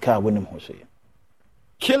omugye ho sika wonim ho so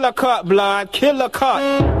Killer cut blood, killer cut.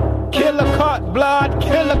 Killer cut blood,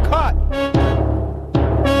 killer cut.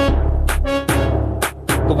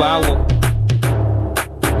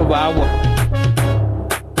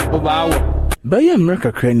 Baya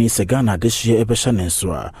America Crane is a Ghana this year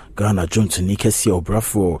Ebeshanenswa, Ghana Jumtini Kessia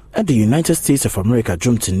Obrafo, at the United States of America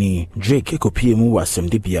Jumtini, Drake Ekopiemu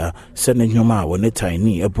Wasemdibia, sending Yoma when a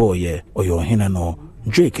tiny a boy or your hinano,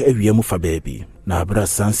 Drake Eviemu for baby. Na abra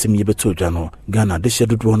sansim yebetoja no Ghana de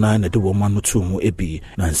shedodo na na de woman no tumu ebi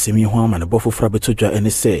na nsemi ho ama ne bofo fra betoja ene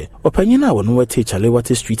se opanyina wono wete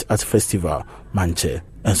Chalewate Street Art Festival manche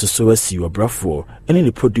enso so asi obrafo ene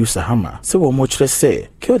ni producer Hama se wo mo kire se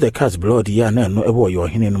kill the cat blood ya na no ebo yo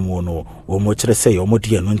hene no mu no wo mo kire se yo mo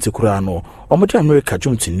de no ntikura no omode America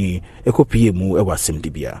jumtini ekopie mu ewa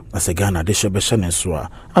semdibia na se Ghana de shebesha nenso a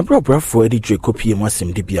abra obrafo edi dwe kopie mu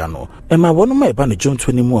asemdibia no ema wono ma eba ne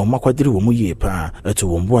jumtoni mu makwadiri wo mu ye pa eto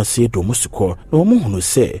wo mbo ase do musuko na wo mu hunu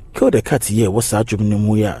se kill the cat ye wo sa adwum ne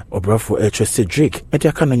mu ya obrafo se Drake edi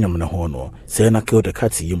aka no nyam ne ho no se na kill the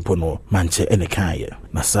cat yimpo no manche ene kan ye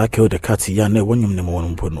na sa kill the cat ya na wonyum ne mo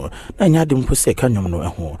mpo no na nya de mpo se kanyum no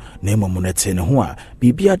ho na emo mu nete ne ho a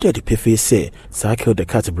bibia de pefe se sa kill the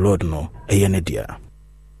cat blood no eye ne dia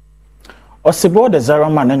Osebo de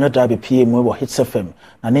Zarama na nyoda be PM wo Hits FM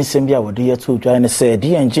na ne nsem bia wo de yetu dwan ne se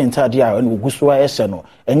di engine tade a no Owusuaa ehye no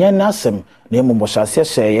enye na asem na emo mohyase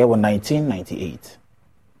hye wo 1998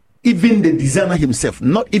 Even the designer himself,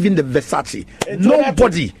 not even the Versace,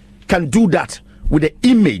 nobody can do that with the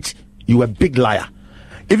image. You a big liar.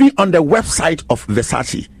 Even on the website of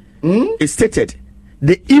Versace, it stated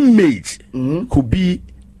the image could be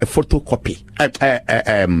a photocopy,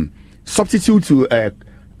 substitute to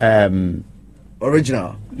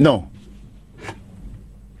original. No,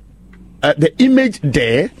 the image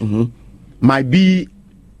there might be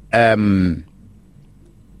I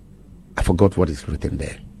forgot what is written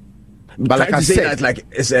there. But like I said, that like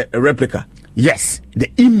it's a replica. Yes,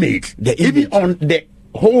 the image, even on the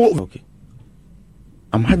whole. Okay.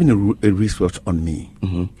 I'm having a research on me,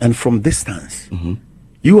 and from distance,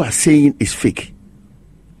 you are saying it's fake.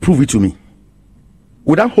 Prove it to me.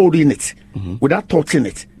 Without holding it, without touching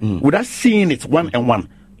it, without seeing it one and one,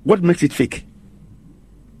 what makes it fake?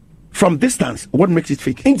 From distance, what makes it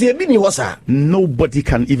fake? Nobody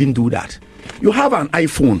can even do that. You have an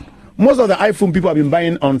iPhone. Most of the iPhone people have been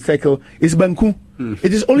buying on Circle is Banku.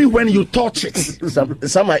 It is only when you touch it.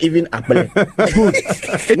 Some are even good.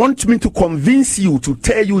 They want me to convince you to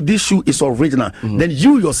tell you this shoe is original. Then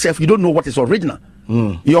you yourself, you don't know what is original.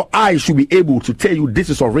 Your eye should be able to tell you this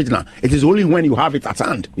is original. It is only when you have it at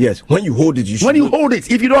hand. Yes, when you hold it, you should. When you hold it,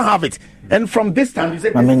 if you don't have it, and from this time, you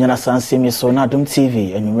say. Mamenyana sansi so na Adom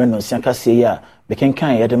TV and you reno siankase ya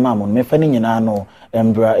bekenkan ye de mamon me fani nyina no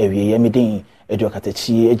embra ewie ye medin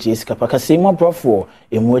eduakatechi ejes kapakase mo brofo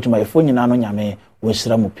emu adwuma yefo nyina no nyame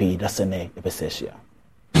wonhyira mu pi dasene ebesehia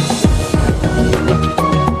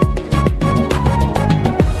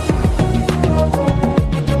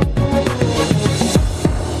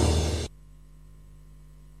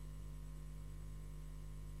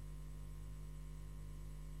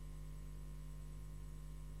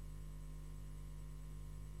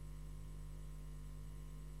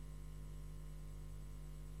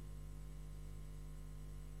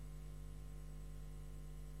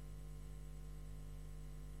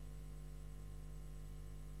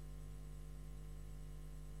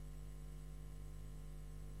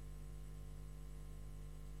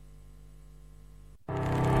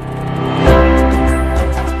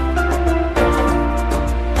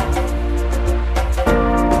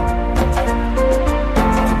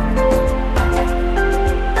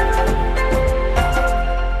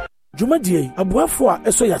Dwumadie abuafo a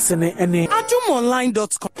eso yasene ene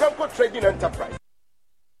adomonline.com. Temple Trading Enterprise.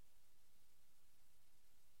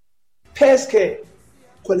 Pesque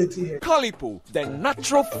quality hair. Calipo, the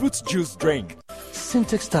natural fruit juice drink.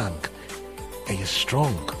 Syntax tank. Are you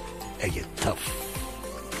strong? Are you tough?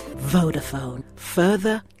 Vodafone.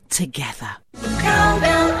 Further together.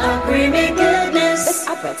 Countdown of creamy goodness. This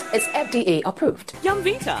advert is FDA approved.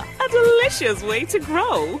 Yumvita, a delicious way to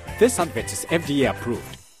grow. This advert is FDA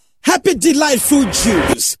approved. Happy delightful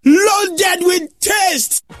juice, loaded with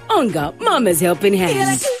taste. Onga, Mama's helping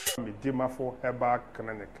hands. Medimafo Herbal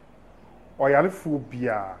Clinic. Oyalefo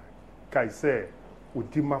bia kai say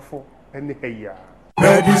udimafo ene heya.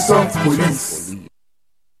 Medicine Police.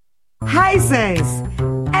 High sense.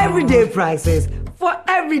 Everyday prices for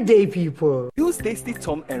everyday people. Use Tasty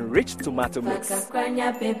Tom enriched tomato mix.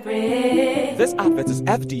 This advert is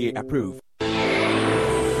FDA approved.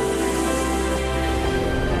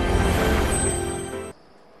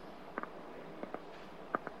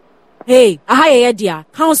 Hey, ahaya dear.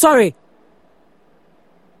 How sorry?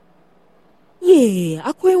 Yeah,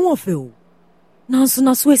 akwe wonfe o. Nanso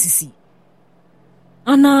na so esisi.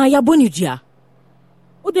 Ana ya boni dia.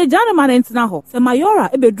 O de jana man entina ho. Se mayora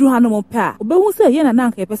ebedru ha no mo pe a. Obehu se ye na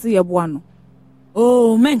nanka epese ye boa no.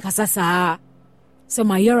 Oh, men kasasa. Se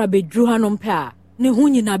mayora bedru ha no pe a. Ne hu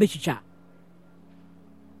nyina betwitwa.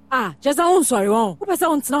 Ah, just on sorry won. Wo pese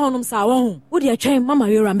on tina ho no sa won. Wo de atwen mama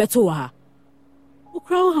yora mbeto wa ha. Wo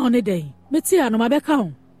krawo ha ne dey. Meti a no mabeka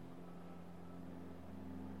ho.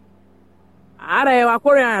 Are wa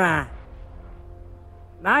koreana.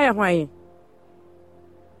 Na ya hwan.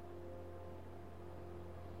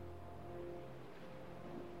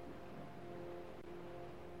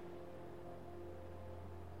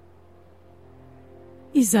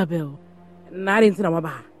 Isabel. Not into the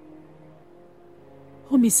maba.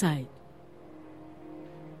 Homicide.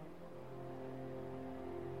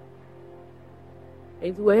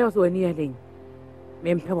 Into where also near thing.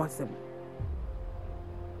 Mem pewasem.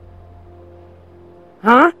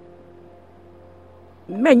 Huh?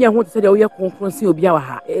 Menya want to say we are conference obi a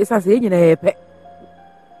ha. Esa se nyina epe.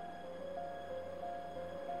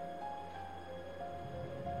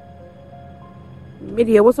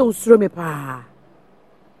 Media was so strong me pa.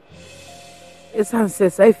 Esa se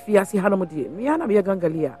sai fia si hanom die. Me ana me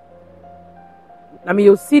gangalia. Na me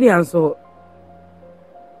yo serious so.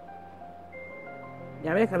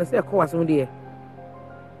 Ya me kan say ko waso die.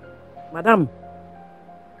 Madam.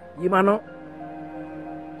 Yimano.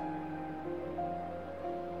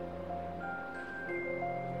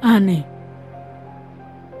 Anne.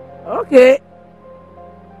 Okay.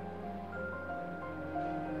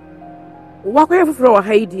 Wakwe fufuro wa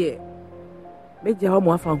haidie. Meje ha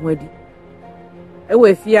mo afa ho adi.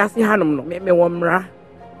 Ewe fiase hanom no me wo mra.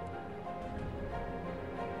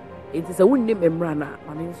 It is a wunni me mra na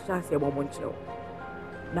ma me nsa se bo nkyerɛ.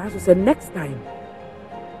 Na so say next time.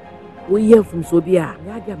 We hear from Sobia.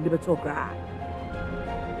 Ya dia me be talk ra.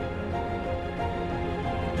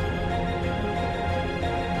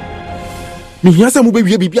 Me hear say mo be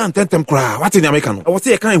wie bibia ntentem kra. What in America no? I was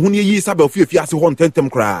say kan hu ne yi Isabel fiase ho ntentem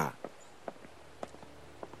kra.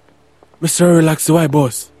 Mr. Relax, why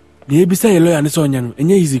boss? The ABC lawyer and so on,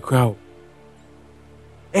 and easy crowd.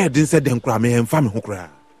 Didn't say them cry me and family who cry.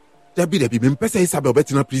 There be Pesa Isabel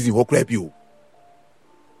Bettina prison who crap you.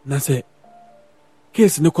 Nase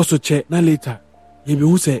case no cost check, na later. You be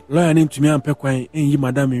who say lawyer name to me and Pequine and you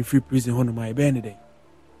madam in free prison on my day.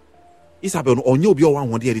 Isabel on you be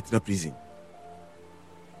one day in prison.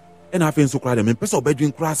 And I feel so cry them in Pesa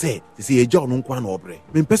bedroom cry say to see a John on Quan Obre.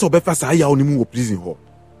 Men Pesa Befasa ya on the prison hall.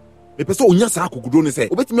 Me pesa onya sa akugudro ne se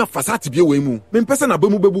obetimi afasa tibie we mu me pesa na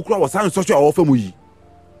bamu bebu kura wasan social ofa mu yi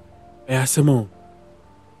asemo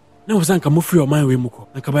na wasan ka mo free o man we mu ko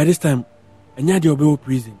na ka by this time anya de obe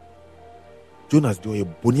prison Jonas do ye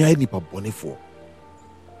bonia ni pa bonefo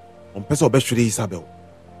on pesa obe hwere Isabel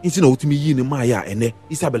inti na otimi yi ne ma ya ene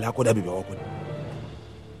Isabel akoda bebe okoda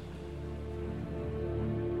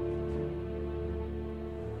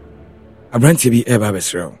Abranti bi eba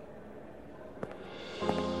besrew